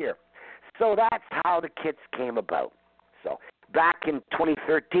going on here? So that's how the kits came about. So back in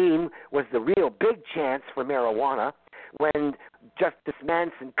 2013 was the real big chance for marijuana when Justice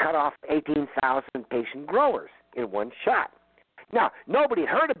Manson cut off 18,000 patient growers in one shot. Now, nobody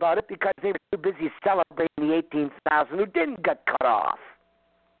heard about it because they were too busy celebrating the 18,000 who didn't get cut off.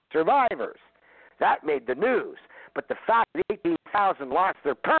 Survivors. That made the news. But the fact that 18,000 lost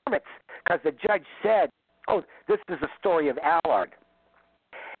their permits because the judge said, this is a story of Allard.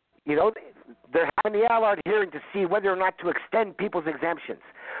 They're having the Allard hearing to see whether or not to extend people's exemptions.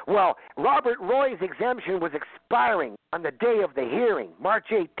 Well, Robert Roy's exemption was expiring on the day of the hearing, March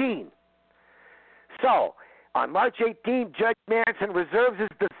 18. So, on March 18, Judge Manson reserves his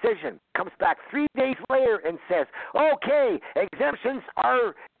decision, comes back 3 days later and says, okay, exemptions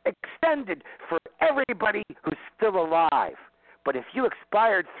are extended for everybody who's still alive. But if you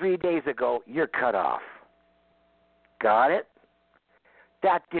expired 3 days ago, you're cut off. Got it?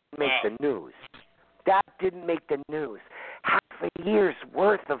 That didn't make the news. That didn't make the news. Half a year's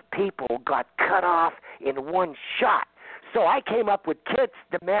worth of people got cut off in one shot. So I came up with kits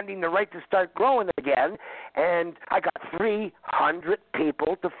demanding the right to start growing again, and I got 300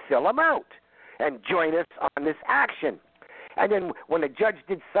 people to fill them out and join us on this action. And then when the judge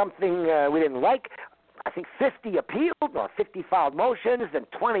did something we didn't like, I think 50 appealed, or 50 filed motions, and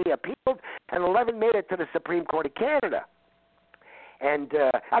 20 appealed, and 11 made it to the Supreme Court of Canada. And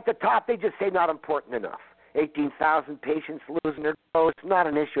at the top, they just say not important enough. 18,000 patients losing their growth, not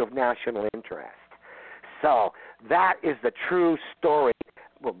an issue of national interest. So that is the true story,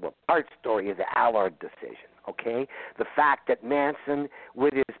 part story of the Allard decision, okay? The fact that Manson,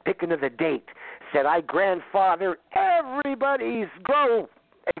 with his picking of the date, said, I grandfather everybody's grow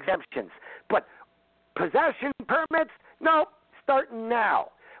exemptions, but possession permits, no, starting now,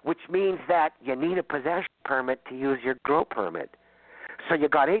 which means that you need a possession permit to use your grow permit. So you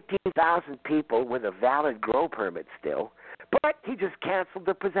got 18,000 people with a valid grow permit still, but he just canceled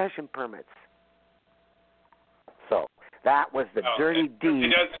their possession permits. So that was the dirty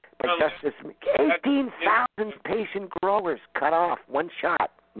deed by Justice. 18,000 patient growers cut off, one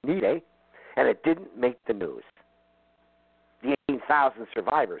shot, neat, eh? And it didn't make the news. The 18,000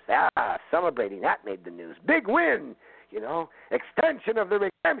 survivors, celebrating, that made the news. Big win, extension of their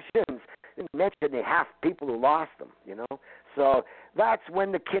exemptions. Didn't mention the half people who lost them, So that's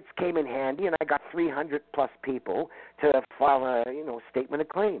when the kits came in handy, and I got 300 plus people to file a, statement of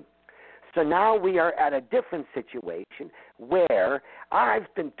claim. So now we are at a different situation where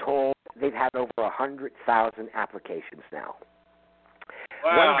I've been told they've had over 100,000 applications now.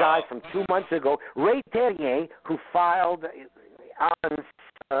 Wow. One guy from 2 months ago, Ray Terrier, who filed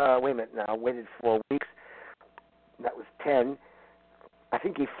on, waited 4 weeks. That was 10. I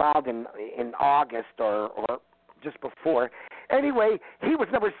think he filed in August or just before. Anyway, he was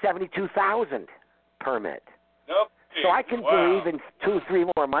number 72,000 permit. Nope. So I can believe in 2-3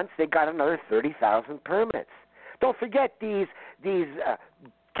 more months they got another 30,000 permits. Don't forget these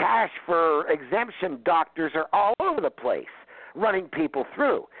cash for exemption doctors are all over over the place, running people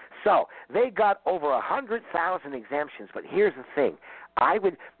through. So they got over 100,000 exemptions. But here's the thing.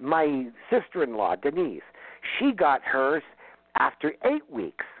 My sister-in-law, Denise, she got hers after 8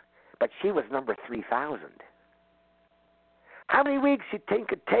 weeks, but she was number 3,000. How many weeks you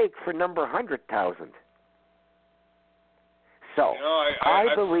think it take for number 100,000? So I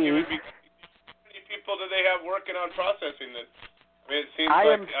believe. How many people do they have working on processing this? I mean, it seems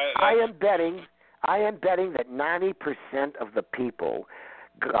I am betting that 90% of the people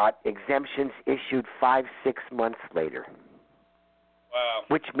got exemptions issued 5-6 months later. Wow.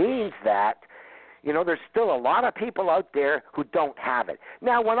 Which means that, there's still a lot of people out there who don't have it.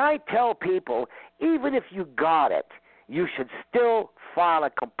 Now, when I tell people, even if you got it, you should still file a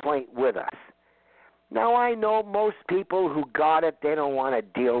complaint with us. Now, I know most people who got it, they don't want to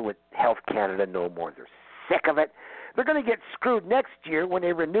deal with Health Canada no more. They're sick of it. They're going to get screwed next year when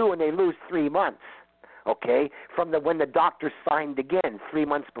they renew and they lose 3 months, okay, from when the doctor signed again 3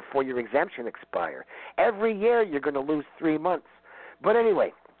 months before your exemption expire. Every year you're going to lose 3 months. But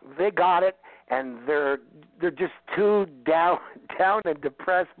anyway, they got it, and they're just too down and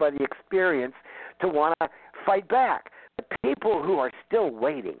depressed by the experience to want to fight back. The people who are still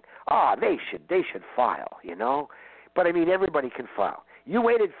waiting, they should file, But I mean, everybody can file. You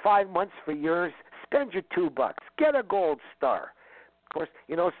waited 5 months for yours. Spend your $2. Get a gold star. Of course,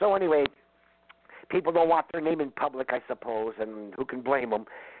 so anyway, people don't want their name in public, I suppose, and who can blame them?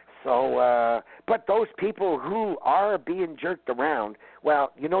 So, but those people who are being jerked around,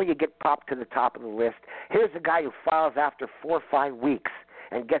 well, you get popped to the top of the list. Here's a guy who files after 4 or 5 weeks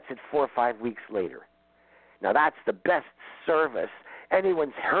and gets it 4 or 5 weeks later. Now, that's the best service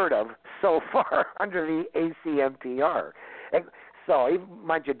anyone's heard of so far under the ACMPR. And so,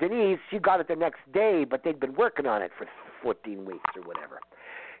 mind you, Denise, she got it the next day, but they'd been working on it for 14 weeks or whatever.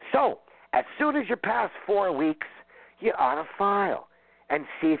 So, as soon as you pass 4 weeks, you ought to file and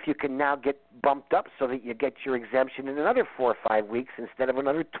see if you can now get bumped up so that you get your exemption in another 4 or 5 weeks instead of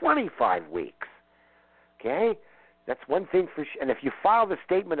another 25 weeks. Okay? That's one thing for sure. And if you file the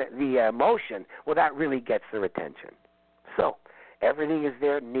statement, the motion, well, that really gets their attention. So, everything is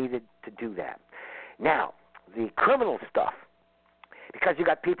there needed to do that. Now, the criminal stuff, because you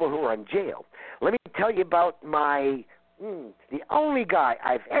got people who are in jail. Let me tell you about the only guy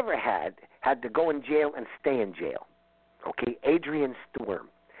I've ever had to go in jail and stay in jail. Okay, Adrian Storm.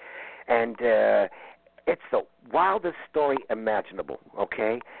 And it's the wildest story imaginable,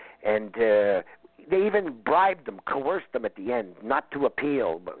 okay? And they even bribed him, coerced him at the end not to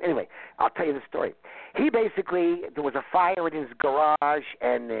appeal. But anyway, I'll tell you the story. He basically, there was a fire in his garage,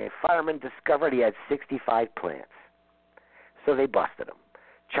 and the firemen discovered he had 65 plants. So they busted him,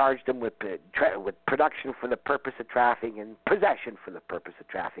 charged him with production for the purpose of trafficking and possession for the purpose of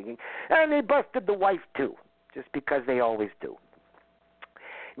trafficking. And they busted the wife, too, just because they always do.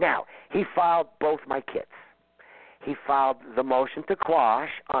 Now, he filed both my kits. He filed the motion to quash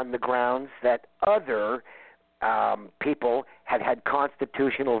on the grounds that other people had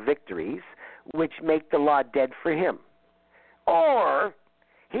constitutional victories, which make the law dead for him. Or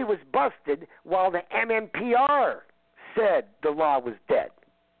he was busted while the MMPR said the law was dead.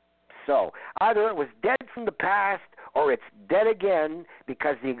 So either it was dead from the past or it's dead again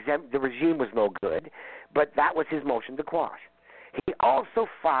because the regime was no good, but that was his motion to quash. He also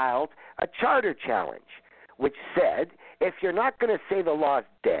filed a charter challenge, which said, if you're not going to say the law's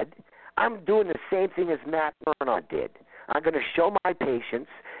dead, I'm doing the same thing as Matt Murnaugh did. I'm going to show my patience,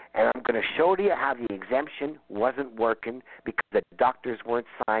 and I'm going to show to you how the exemption wasn't working because the doctors weren't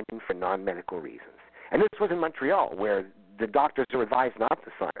signing for non-medical reasons. And this was in Montreal, where the doctors are advised not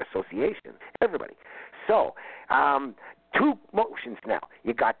to sign, associations, everybody. So, 2 motions now.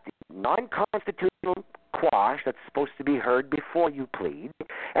 You got the non-constitutional quash that's supposed to be heard before you plead,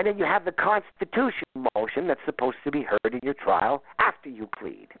 and then you have the constitutional motion that's supposed to be heard in your trial after you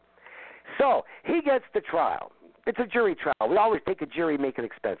plead. So, he gets the trial. It's a jury trial. We always take a jury, make it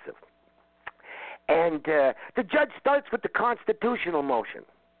expensive. And the judge starts with the constitutional motion.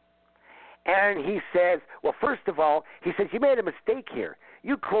 And he says, well, first of all, he says, you made a mistake here.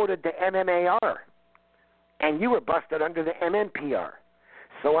 You quoted the MMAR, and you were busted under the MMPR.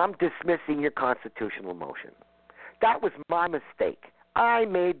 So I'm dismissing your constitutional motion. That was my mistake. I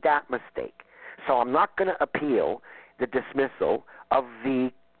made that mistake. So I'm not going to appeal the dismissal of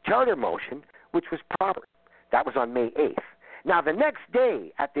the charter motion, which was proper. That was on May 8th. Now, the next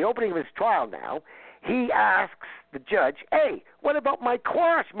day, at the opening of his trial now, he asks the judge, hey, what about my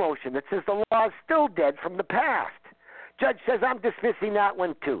quash motion that says the law is still dead from the past? Judge says, I'm dismissing that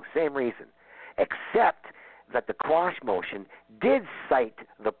one too, same reason, except that the quash motion did cite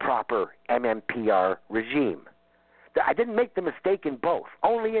the proper MMPR regime. I didn't make the mistake in both,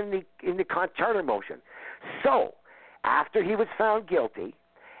 only in the charter motion. So, after he was found guilty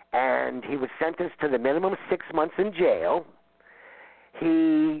and he was sentenced to the minimum 6 months in jail,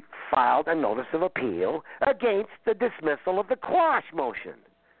 he filed a notice of appeal against the dismissal of the quash motion,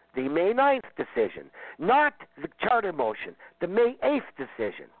 the May 9th decision, not the charter motion, the May 8th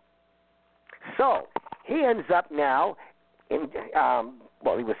decision. So, he ends up now in,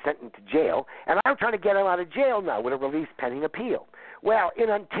 he was sentenced to jail, and I'm trying to get him out of jail now with a release pending appeal. Well, in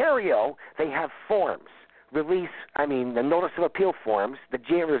Ontario, they have forms. The notice of appeal forms the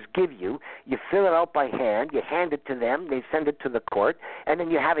jailers give you. You fill it out by hand, you hand it to them, they send it to the court, and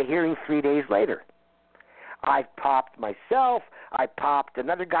then you have a hearing 3 days later. I've popped myself, I popped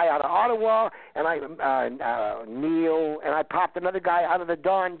another guy out of Ottawa, and Neil, and I popped another guy out of the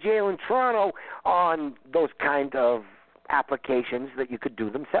Don jail in Toronto on those kind of applications that you could do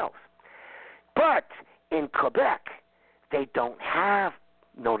themselves. But in Quebec, they don't have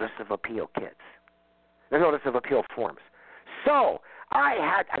notice of appeal kits, the notice of appeal forms. So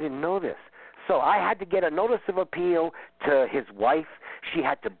I didn't know this. So I had to get a notice of appeal to his wife. She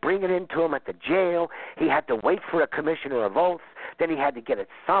had to bring it into him at the jail. He had to wait for a commissioner of oaths. Then he had to get it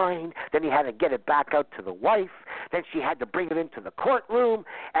signed. Then he had to get it back out to the wife. Then she had to bring it into the courtroom.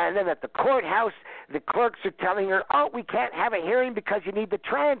 And then at the courthouse, the clerks are telling her, we can't have a hearing because you need the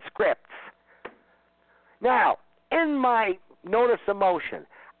transcripts. Now, in my notice of motion,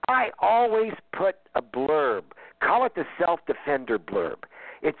 I always put a blurb. Call it the self-defender blurb.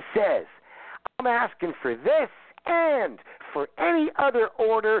 It says, I'm asking for this and for any other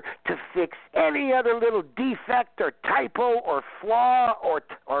order to fix any other little defect or typo or flaw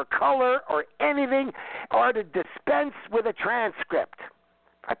or color or anything, or to dispense with a transcript.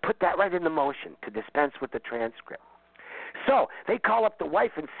 I put that right in the motion, to dispense with the transcript. So they call up the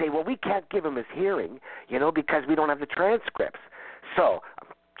wife and say, well, we can't give him his hearing, because we don't have the transcripts. So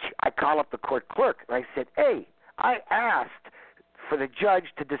I call up the court clerk and I said, hey, I asked for the judge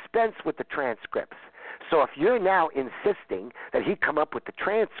to dispense with the transcripts. So if you're now insisting that he come up with the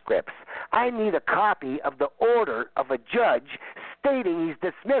transcripts, I need a copy of the order of a judge stating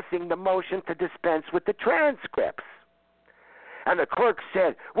he's dismissing the motion to dispense with the transcripts. And the clerk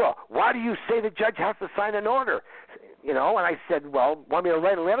said, well, why do you say the judge has to sign an order? And I said, well, want me to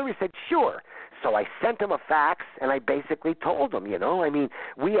write a letter? He said, sure. So I sent him a fax, and I basically told him,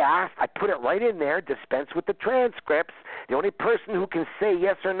 we asked, I put it right in there, dispense with the transcripts. The only person who can say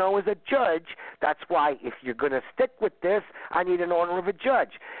yes or no is a judge. That's why if you're going to stick with this, I need an order of a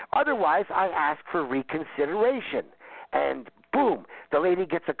judge. Otherwise, I ask for reconsideration. And boom, the lady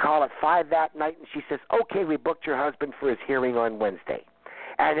gets a call at 5 that night, and she says, okay, we booked your husband for his hearing on Wednesday.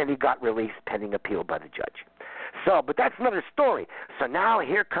 And then he got released pending appeal by the judge. So, but that's another story. So now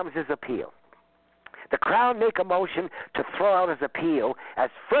here comes his appeal. The Crown make a motion to throw out his appeal as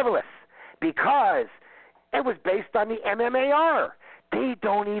frivolous because it was based on the MMAR. They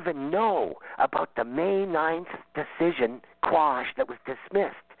don't even know about the May 9th decision, quash, that was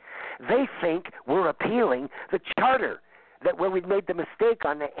dismissed. They think we're appealing the charter, that where we made the mistake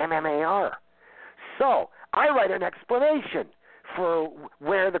on the MMAR. So I write an explanation for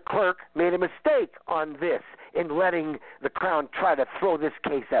where the clerk made a mistake on this in letting the Crown try to throw this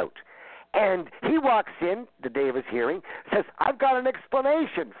case out. And he walks in the day of his hearing, says, I've got an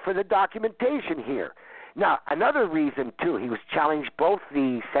explanation for the documentation here. Now, another reason, too, he was challenged both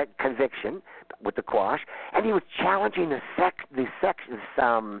the conviction with the quash, and he was challenging the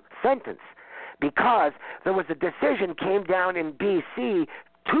sentence because there was a decision came down in B.C.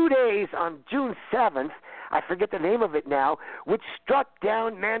 2 days on June 7th, I forget the name of it now, which struck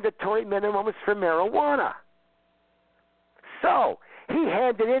down mandatory minimums for marijuana. So he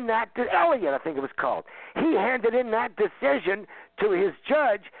handed in that to Elliott, I think it was called. He handed in that decision to his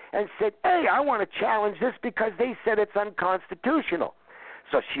judge and said, hey, I want to challenge this because they said it's unconstitutional.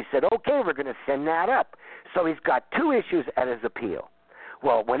 So she said, okay, we're going to send that up. So he's got 2 issues at his appeal.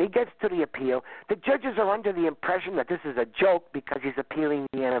 Well, when he gets to the appeal, the judges are under the impression that this is a joke because he's appealing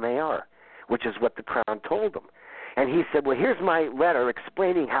the NMAR, which is what the Crown told him. And he said, well, here's my letter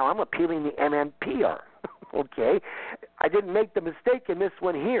explaining how I'm appealing the MNPR. Okay, I didn't make the mistake in this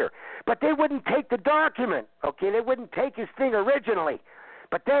one here. But they wouldn't take the document, okay? They wouldn't take his thing originally.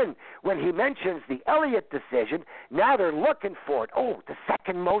 But then when he mentions the Elliott decision, now they're looking for it. Oh, the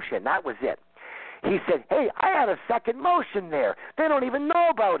second motion, that was it. He said, hey, I had a second motion there. They don't even know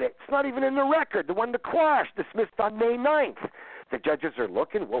about it. It's not even in the record. The one to quash, dismissed on May 9th. The judges are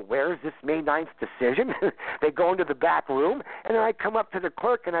looking, well, where is this May 9th decision? They go into the back room, and then I come up to the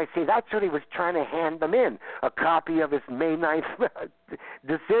clerk and I say, that's what he was trying to hand them in, a copy of his May 9th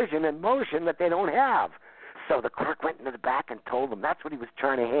decision and motion that they don't have. So the clerk went into the back and told them that's what he was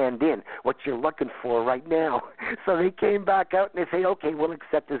trying to hand in, what you're looking for right now. So they came back out and they say, okay, we'll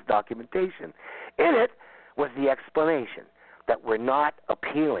accept this documentation. In it was the explanation that we're not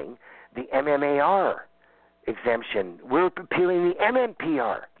appealing the MMAR exemption. We're appealing the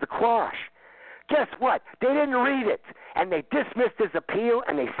MMPR, the quash. Guess what? They didn't read it, and they dismissed his appeal,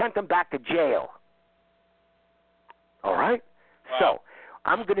 and they sent him back to jail. All right? Wow. So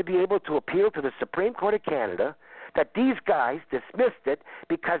I'm going to be able to appeal to the Supreme Court of Canada that these guys dismissed it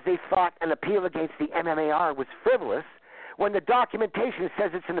because they thought an appeal against the MMAR was frivolous, when the documentation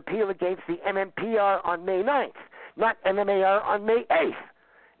says it's an appeal against the MMPR on May 9th, not MMAR on May 8th.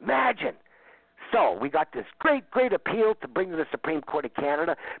 Imagine. So we got this great appeal to bring to the Supreme Court of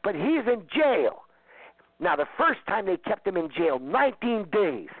Canada, but he's in jail. Now, the first time they kept him in jail 19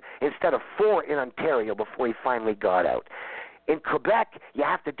 days instead of 4 in Ontario before he finally got out. In Quebec, you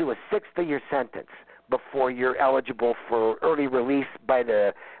have to do a sixth of your sentence before you're eligible for early release by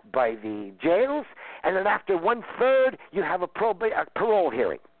the jails, and then after 1/3, you have a parole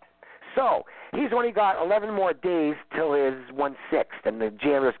hearing. So he's only got 11 more days till his 1/6, and the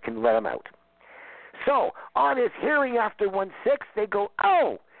jailers can let him out. So on his hearing after 1/6, they go,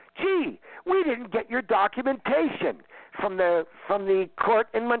 oh, gee, we didn't get your documentation from the court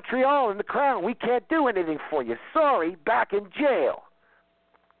in Montreal in the Crown. We can't do anything for you. Sorry, back in jail.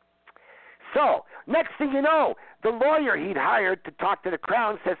 So next thing you know, the lawyer he'd hired to talk to the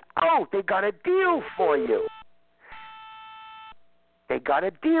Crown says, oh, they got a deal for you. They got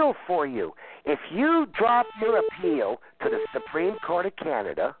a deal for you. If you drop your appeal to the Supreme Court of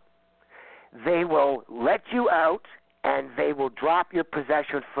Canada, they will let you out and they will drop your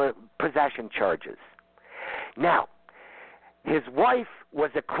possession charges. Now, his wife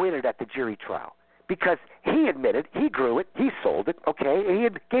was acquitted at the jury trial because he admitted he grew it, he sold it, okay? He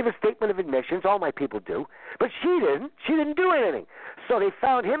gave a statement of admissions, all my people do, but she didn't. She didn't do anything. So they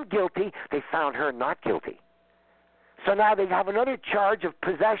found him guilty. They found her not guilty. So now they have another charge of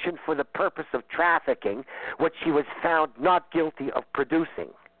possession for the purpose of trafficking, which she was found not guilty of producing,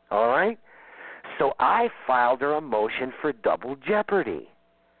 all right? So I filed her a motion for double jeopardy.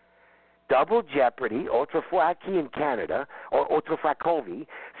 Double jeopardy, autrefois-acquis in Canada, or autrefois-convict,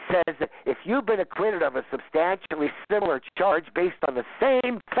 says that if you've been acquitted of a substantially similar charge based on the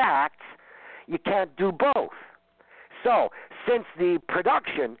same facts, you can't do both. So since the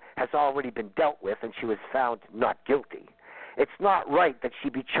production has already been dealt with and she was found not guilty, it's not right that she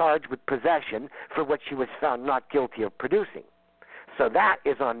be charged with possession for what she was found not guilty of producing. So that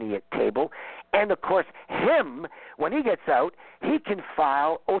is on the table. And, of course, him, when he gets out, he can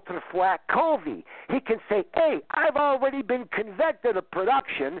file autrefois-convict. He can say, hey, I've already been convicted of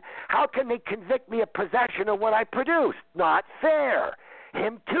production. How can they convict me of possession of what I produced? Not fair.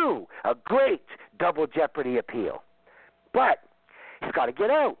 Him, too, a great double jeopardy appeal. But he's got to get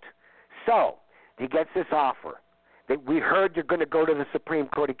out. So he gets this offer. We heard you're going to go to the Supreme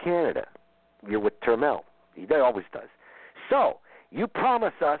Court of Canada. You're with Turmel. He always does. So you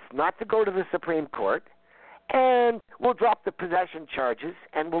promise us not to go to the Supreme Court, and we'll drop the possession charges,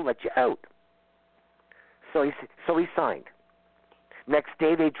 and we'll let you out. So he signed. Next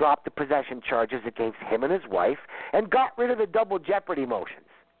day, they dropped the possession charges against him and his wife and got rid of the double jeopardy motions.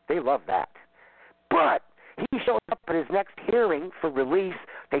 They love that. But he showed up at his next hearing for release.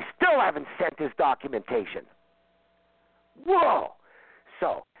 They still haven't sent his documentation. Whoa!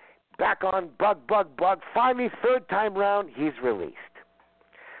 So back on bug. Finally, third time round, he's released.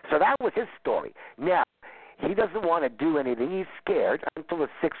 So that was his story. Now, he doesn't want to do anything. He's scared until the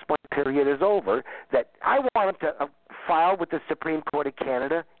 6-month period is over that I want him to file with the Supreme Court of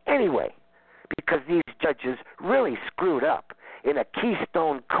Canada anyway, because these judges really screwed up in a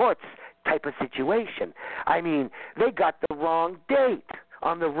Keystone Courts type of situation. I mean, they got the wrong date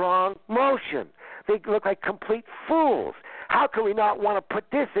on the wrong motion. They look like complete fools. How can we not want to put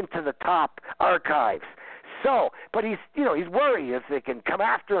this into the top archives? So, but he's worried if they can come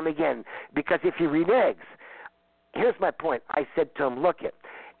after him again, because if he reneges, here's my point. I said to him, look,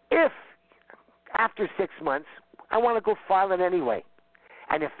 if after 6 months, I want to go file it anyway.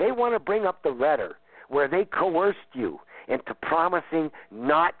 And if they want to bring up the letter where they coerced you into promising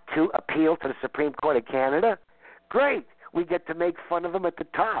not to appeal to the Supreme Court of Canada, great. We get to make fun of them at the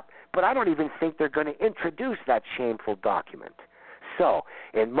top. But I don't even think they're going to introduce that shameful document. So,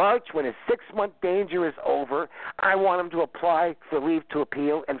 in March, when his 6-month danger is over, I want him to apply for leave to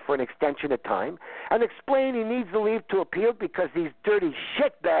appeal and for an extension of time, and explain he needs the leave to appeal because these dirty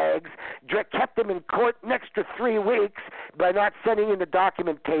shitbags kept him in court an extra 3 weeks by not sending in the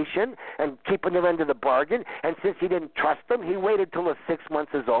documentation and keeping their end of the bargain, and since he didn't trust them, he waited till the 6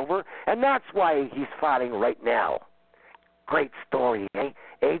 months is over, and that's why he's fighting right now. Great story, eh?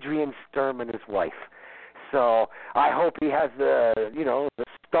 Adrian Sturm and his wife. So I hope he has the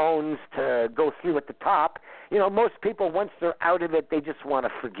stones to go through at the top. Most people, once they're out of it, they just want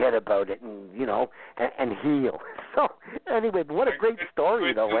to forget about it and heal. So anyway, but what a great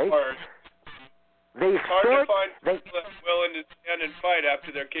story, though, eh? It's hard to find people that are willing to stand and fight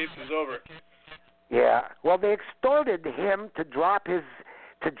after their case is over. Yeah, well, they extorted him to drop his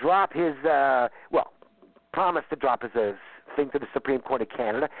promise to drop his thing to the Supreme Court of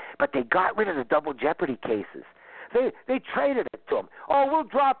Canada, but they got rid of the double jeopardy cases. They traded it to him. Oh, we'll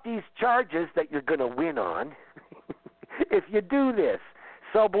drop these charges that you're going to win on if you do this.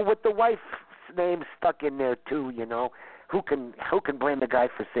 So, but with the wife's name stuck in there too, who can blame the guy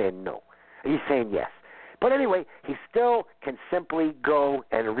for saying no? He's saying yes. But anyway, he still can simply go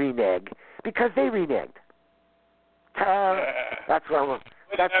and renege because they reneged. That's what I'm going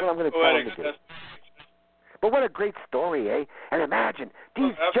to tell him to do. But what a great story, eh? And imagine,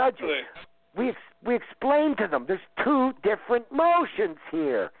 these judges, we explained to them, there's 2 different motions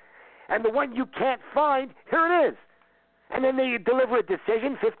here. And the one you can't find, here it is. And then they deliver a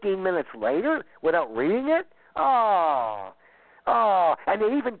decision 15 minutes later without reading it? Oh, and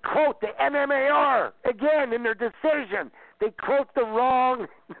they even quote the MMAR again in their decision. They quote the wrong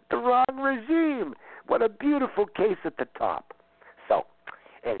regime. What a beautiful case at the top. So,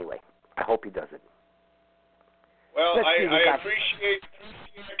 anyway, I hope he does it. Well, I appreciate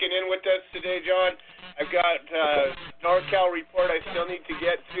you checking in with us today, John. I've got NorCal report I still need to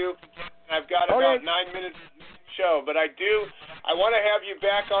get to. I've got about 9 minutes to show, but I want to have you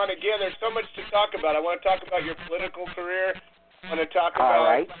back on again. There's so much to talk about. I want to talk about your political career. I want to talk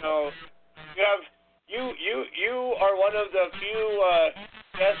about you are one of the few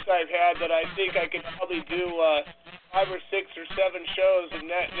guests I've had that I think I could probably do 5 or 6 or 7 shows and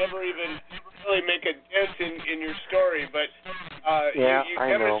never even really make a dent in your story, but you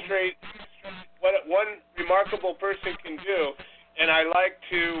demonstrate what one remarkable person can do, and I like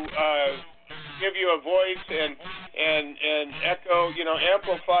to give you a voice and echo,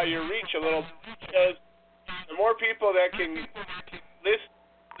 amplify your reach a little, because the more people that can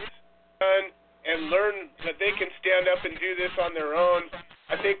listen and learn that they can stand up and do this on their own,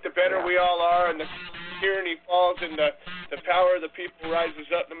 I think the better we all are, and the tyranny falls, and the power of the people rises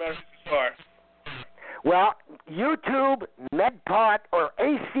up no matter who you are. Well, YouTube, MedPot, or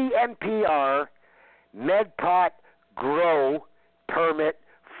ACNPR, MedPot Grow Permit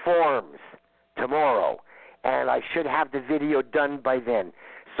Forms tomorrow. And I should have the video done by then.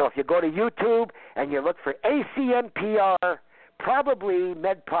 So if you go to YouTube and you look for ACNPR, probably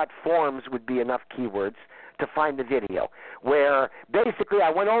MedPot Forms would be enough keywords to find the video, where basically I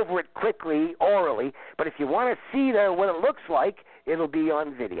went over it quickly, orally, but if you want to see what it looks like, it'll be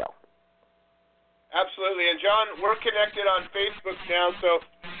on video. Absolutely. And, John, we're connected on Facebook now, so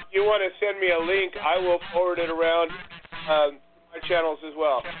if you want to send me a link, I will forward it around my channels as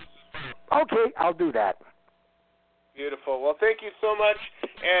well. Okay, I'll do that. Beautiful. Well, thank you so much,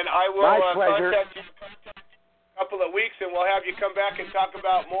 and I will contact you in a couple of weeks, and we'll have you come back and talk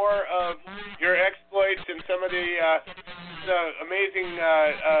about more of your exploits and some of the amazing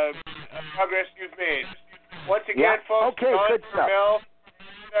progress you've made. Once again, folks, John Turmel,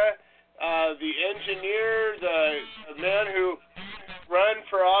 the engineer, the man who run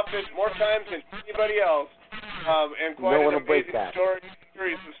for office more times than anybody else, and quite an amazing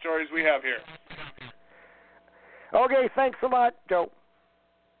series of stories we have here. Okay, thanks a lot, Joe.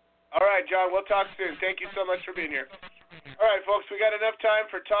 All right, John, we'll talk soon. Thank you so much for being here. All right, folks, we got enough time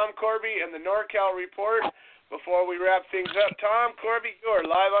for Tom Corby and the NorCal Report before we wrap things up. Tom Corby, you are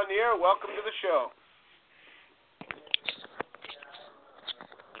live on the air. Welcome to the show.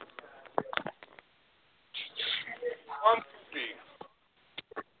 Tom Corby.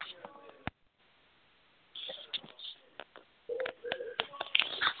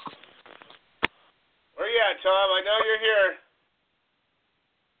 Where you at, Tom? I know you're here.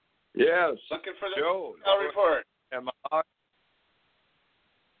 Yes. Looking for the Joe. report. Am I?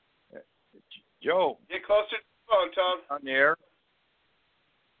 Joe. Get closer to the phone, Tom. On the air.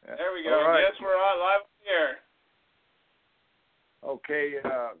 There we go. Right. Yes, we're on live on the air. Okay.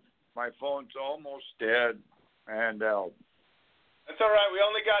 My phone's almost dead, and that's all right. We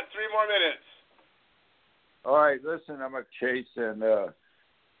only got 3 more minutes. All right, listen, I'm Chase, and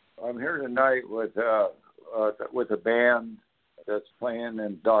I'm here tonight with a band that's playing,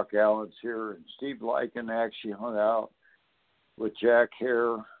 and Doc Allen's here, and Steve Lycan actually hung out with Jack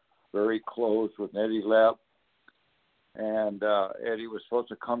Hare, very close with Eddie Lepp, and Eddie was supposed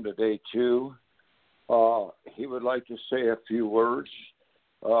to come today too. He would like to say a few words.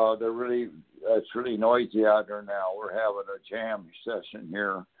 It's really noisy out there now. We're having a jam session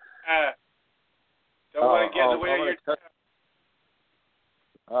here. Don't want to get in the way of your jam.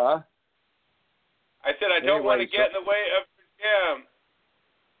 I said I don't want to get in the way of your jam.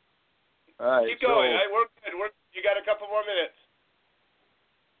 All right, keep going. We're good. You got a couple more minutes.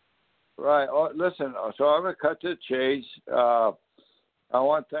 Right. Oh, listen, so I'm going to cut to the chase. I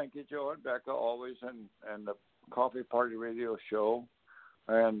want to thank you, Joe and Becca, always, and the Coffee Party Radio Show.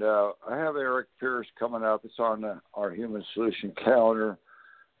 And I have Eric Pierce coming up. It's on our Human Solution Calendar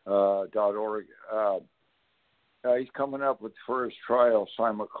 .org. He's coming up with the first trial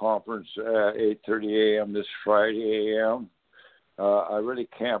Simon Conference at 8:30 a.m. this Friday a.m. I really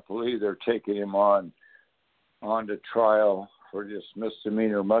can't believe they're taking him on the trial for this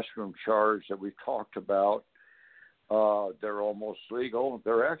misdemeanor mushroom charge that we talked about. They're almost legal.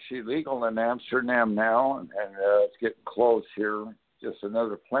 They're actually legal in Amsterdam now, and it's getting close here. Just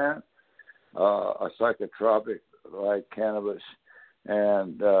another plant, a psychotropic like cannabis,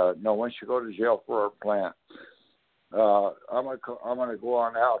 and no one should go to jail for our plant. I'm gonna go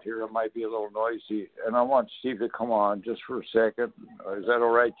on out here. It might be a little noisy, and I want Steve to come on just for a second. Is that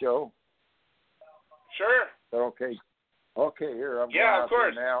all right, Joe? Sure. Is that okay? Okay, here I'm going of out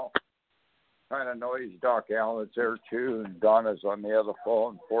course. there now. Kind of noisy. Doc Allen's there too, and Donna's on the other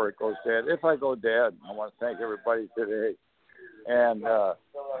phone before it goes dead. If I go dead, I want to thank everybody today. And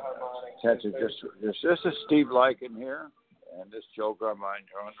attention, this is Steve Lycan here, and this Joe Garmine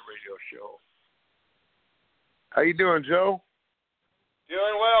here on the radio show. How you doing, Joe?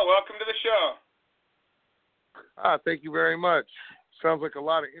 Doing well. Welcome to the show. Thank you very much. Sounds like a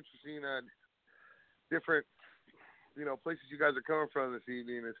lot of interesting, different, places you guys are coming from this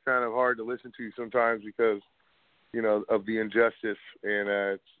evening. It's kind of hard to listen to sometimes because, of the injustice, and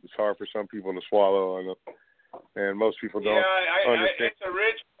it's hard for some people to swallow, and most people don't understand. It's a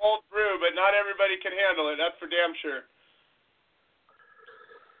rich, cold brew, but not everybody can handle it. That's for damn sure.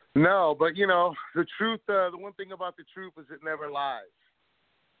 No, but the truth. The one thing about the truth is it never lies.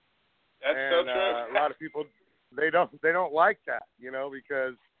 That's so true. A lot of people they don't like that,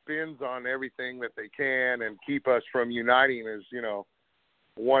 because spins on everything that they can and keep us from uniting as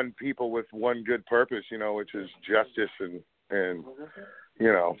one people with one good purpose, which is justice and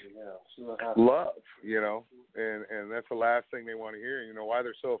love, and that's the last thing they want to hear. Why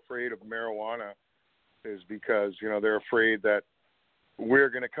they're so afraid of marijuana is because they're afraid that we're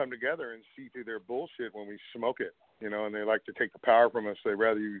going to come together and see through their bullshit when we smoke it, and they like to take the power from us. They'd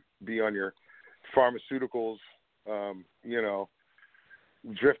rather you be on your pharmaceuticals,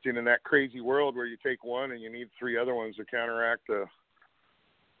 drifting in that crazy world where you take one and you need three other ones to counteract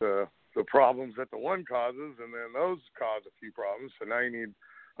the problems that the one causes, and then those cause a few problems. So now you need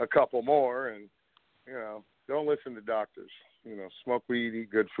a couple more, and, don't listen to doctors. Smoke weed, eat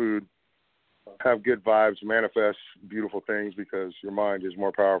good food, have good vibes, manifest beautiful things because your mind is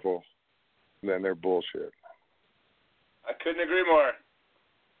more powerful than their bullshit. I couldn't agree more.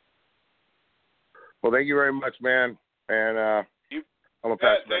 Well, thank you very much, man. And I'm going to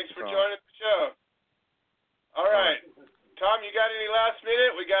pass it back Thanks to for Tom. joining the show. All right. Tom, you got any last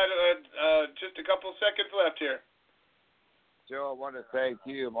minute? We got just a couple seconds left here. Joe, I want to thank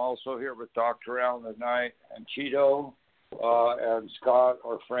you. I'm also here with Dr. Allen tonight and Cheeto and Scott,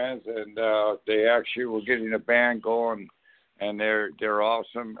 our friends, and they actually were getting a band going, and they're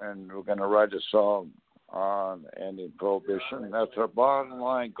awesome, and we're going to write a song on ending prohibition. That's our bottom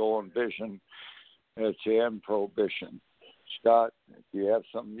line goal and vision. It's to end prohibition. Scott, do you have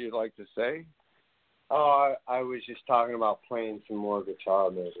something you'd like to say? Oh, I was just talking about playing some more guitar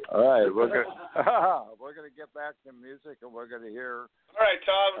music. All right, we're gonna get back to music, and we're gonna hear. All right,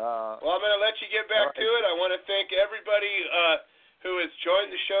 Tom. Well, I'm gonna let you get back to it. I want to thank everybody who has joined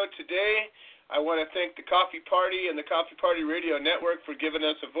the show today. I want to thank the Coffee Party and the Coffee Party Radio Network for giving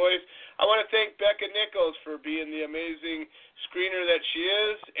us a voice. I want to thank Becca Nichols for being the amazing screener that she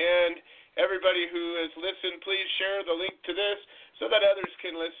is, and everybody who has listened, please share the link to this so that others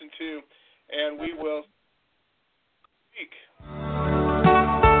can listen too. And we will speak.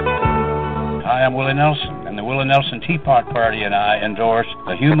 Hi, I'm Willie Nelson, and the Willie Nelson Teapot Party and I endorse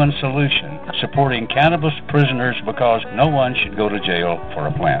the Human Solution, supporting cannabis prisoners because no one should go to jail for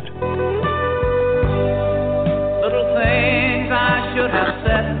a plant. Little things I should have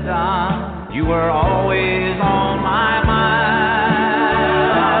said and done, You were always on my mind.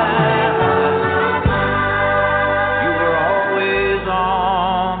 You were always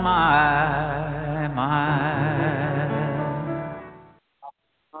on my mind.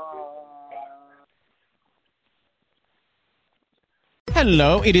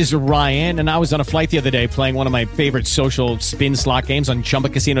 Hello, it is Ryan, and I was on a flight the other day playing one of my favorite social spin slot games on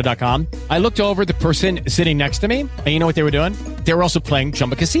ChumbaCasino.com. I looked over at the person sitting next to me, and you know what they were doing? They were also playing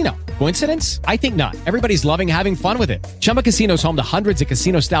Chumba Casino. Coincidence? I think not. Everybody's loving having fun with it. Chumba Casino is home to hundreds of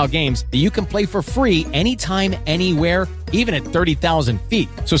casino-style games that you can play for free anytime, anywhere, even at 30,000 feet.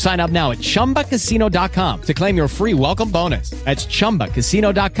 So sign up now at ChumbaCasino.com to claim your free welcome bonus. That's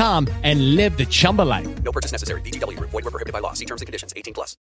ChumbaCasino.com and live the Chumba life. No purchase necessary. VGW. Void where prohibited by law. See terms and conditions. 18+.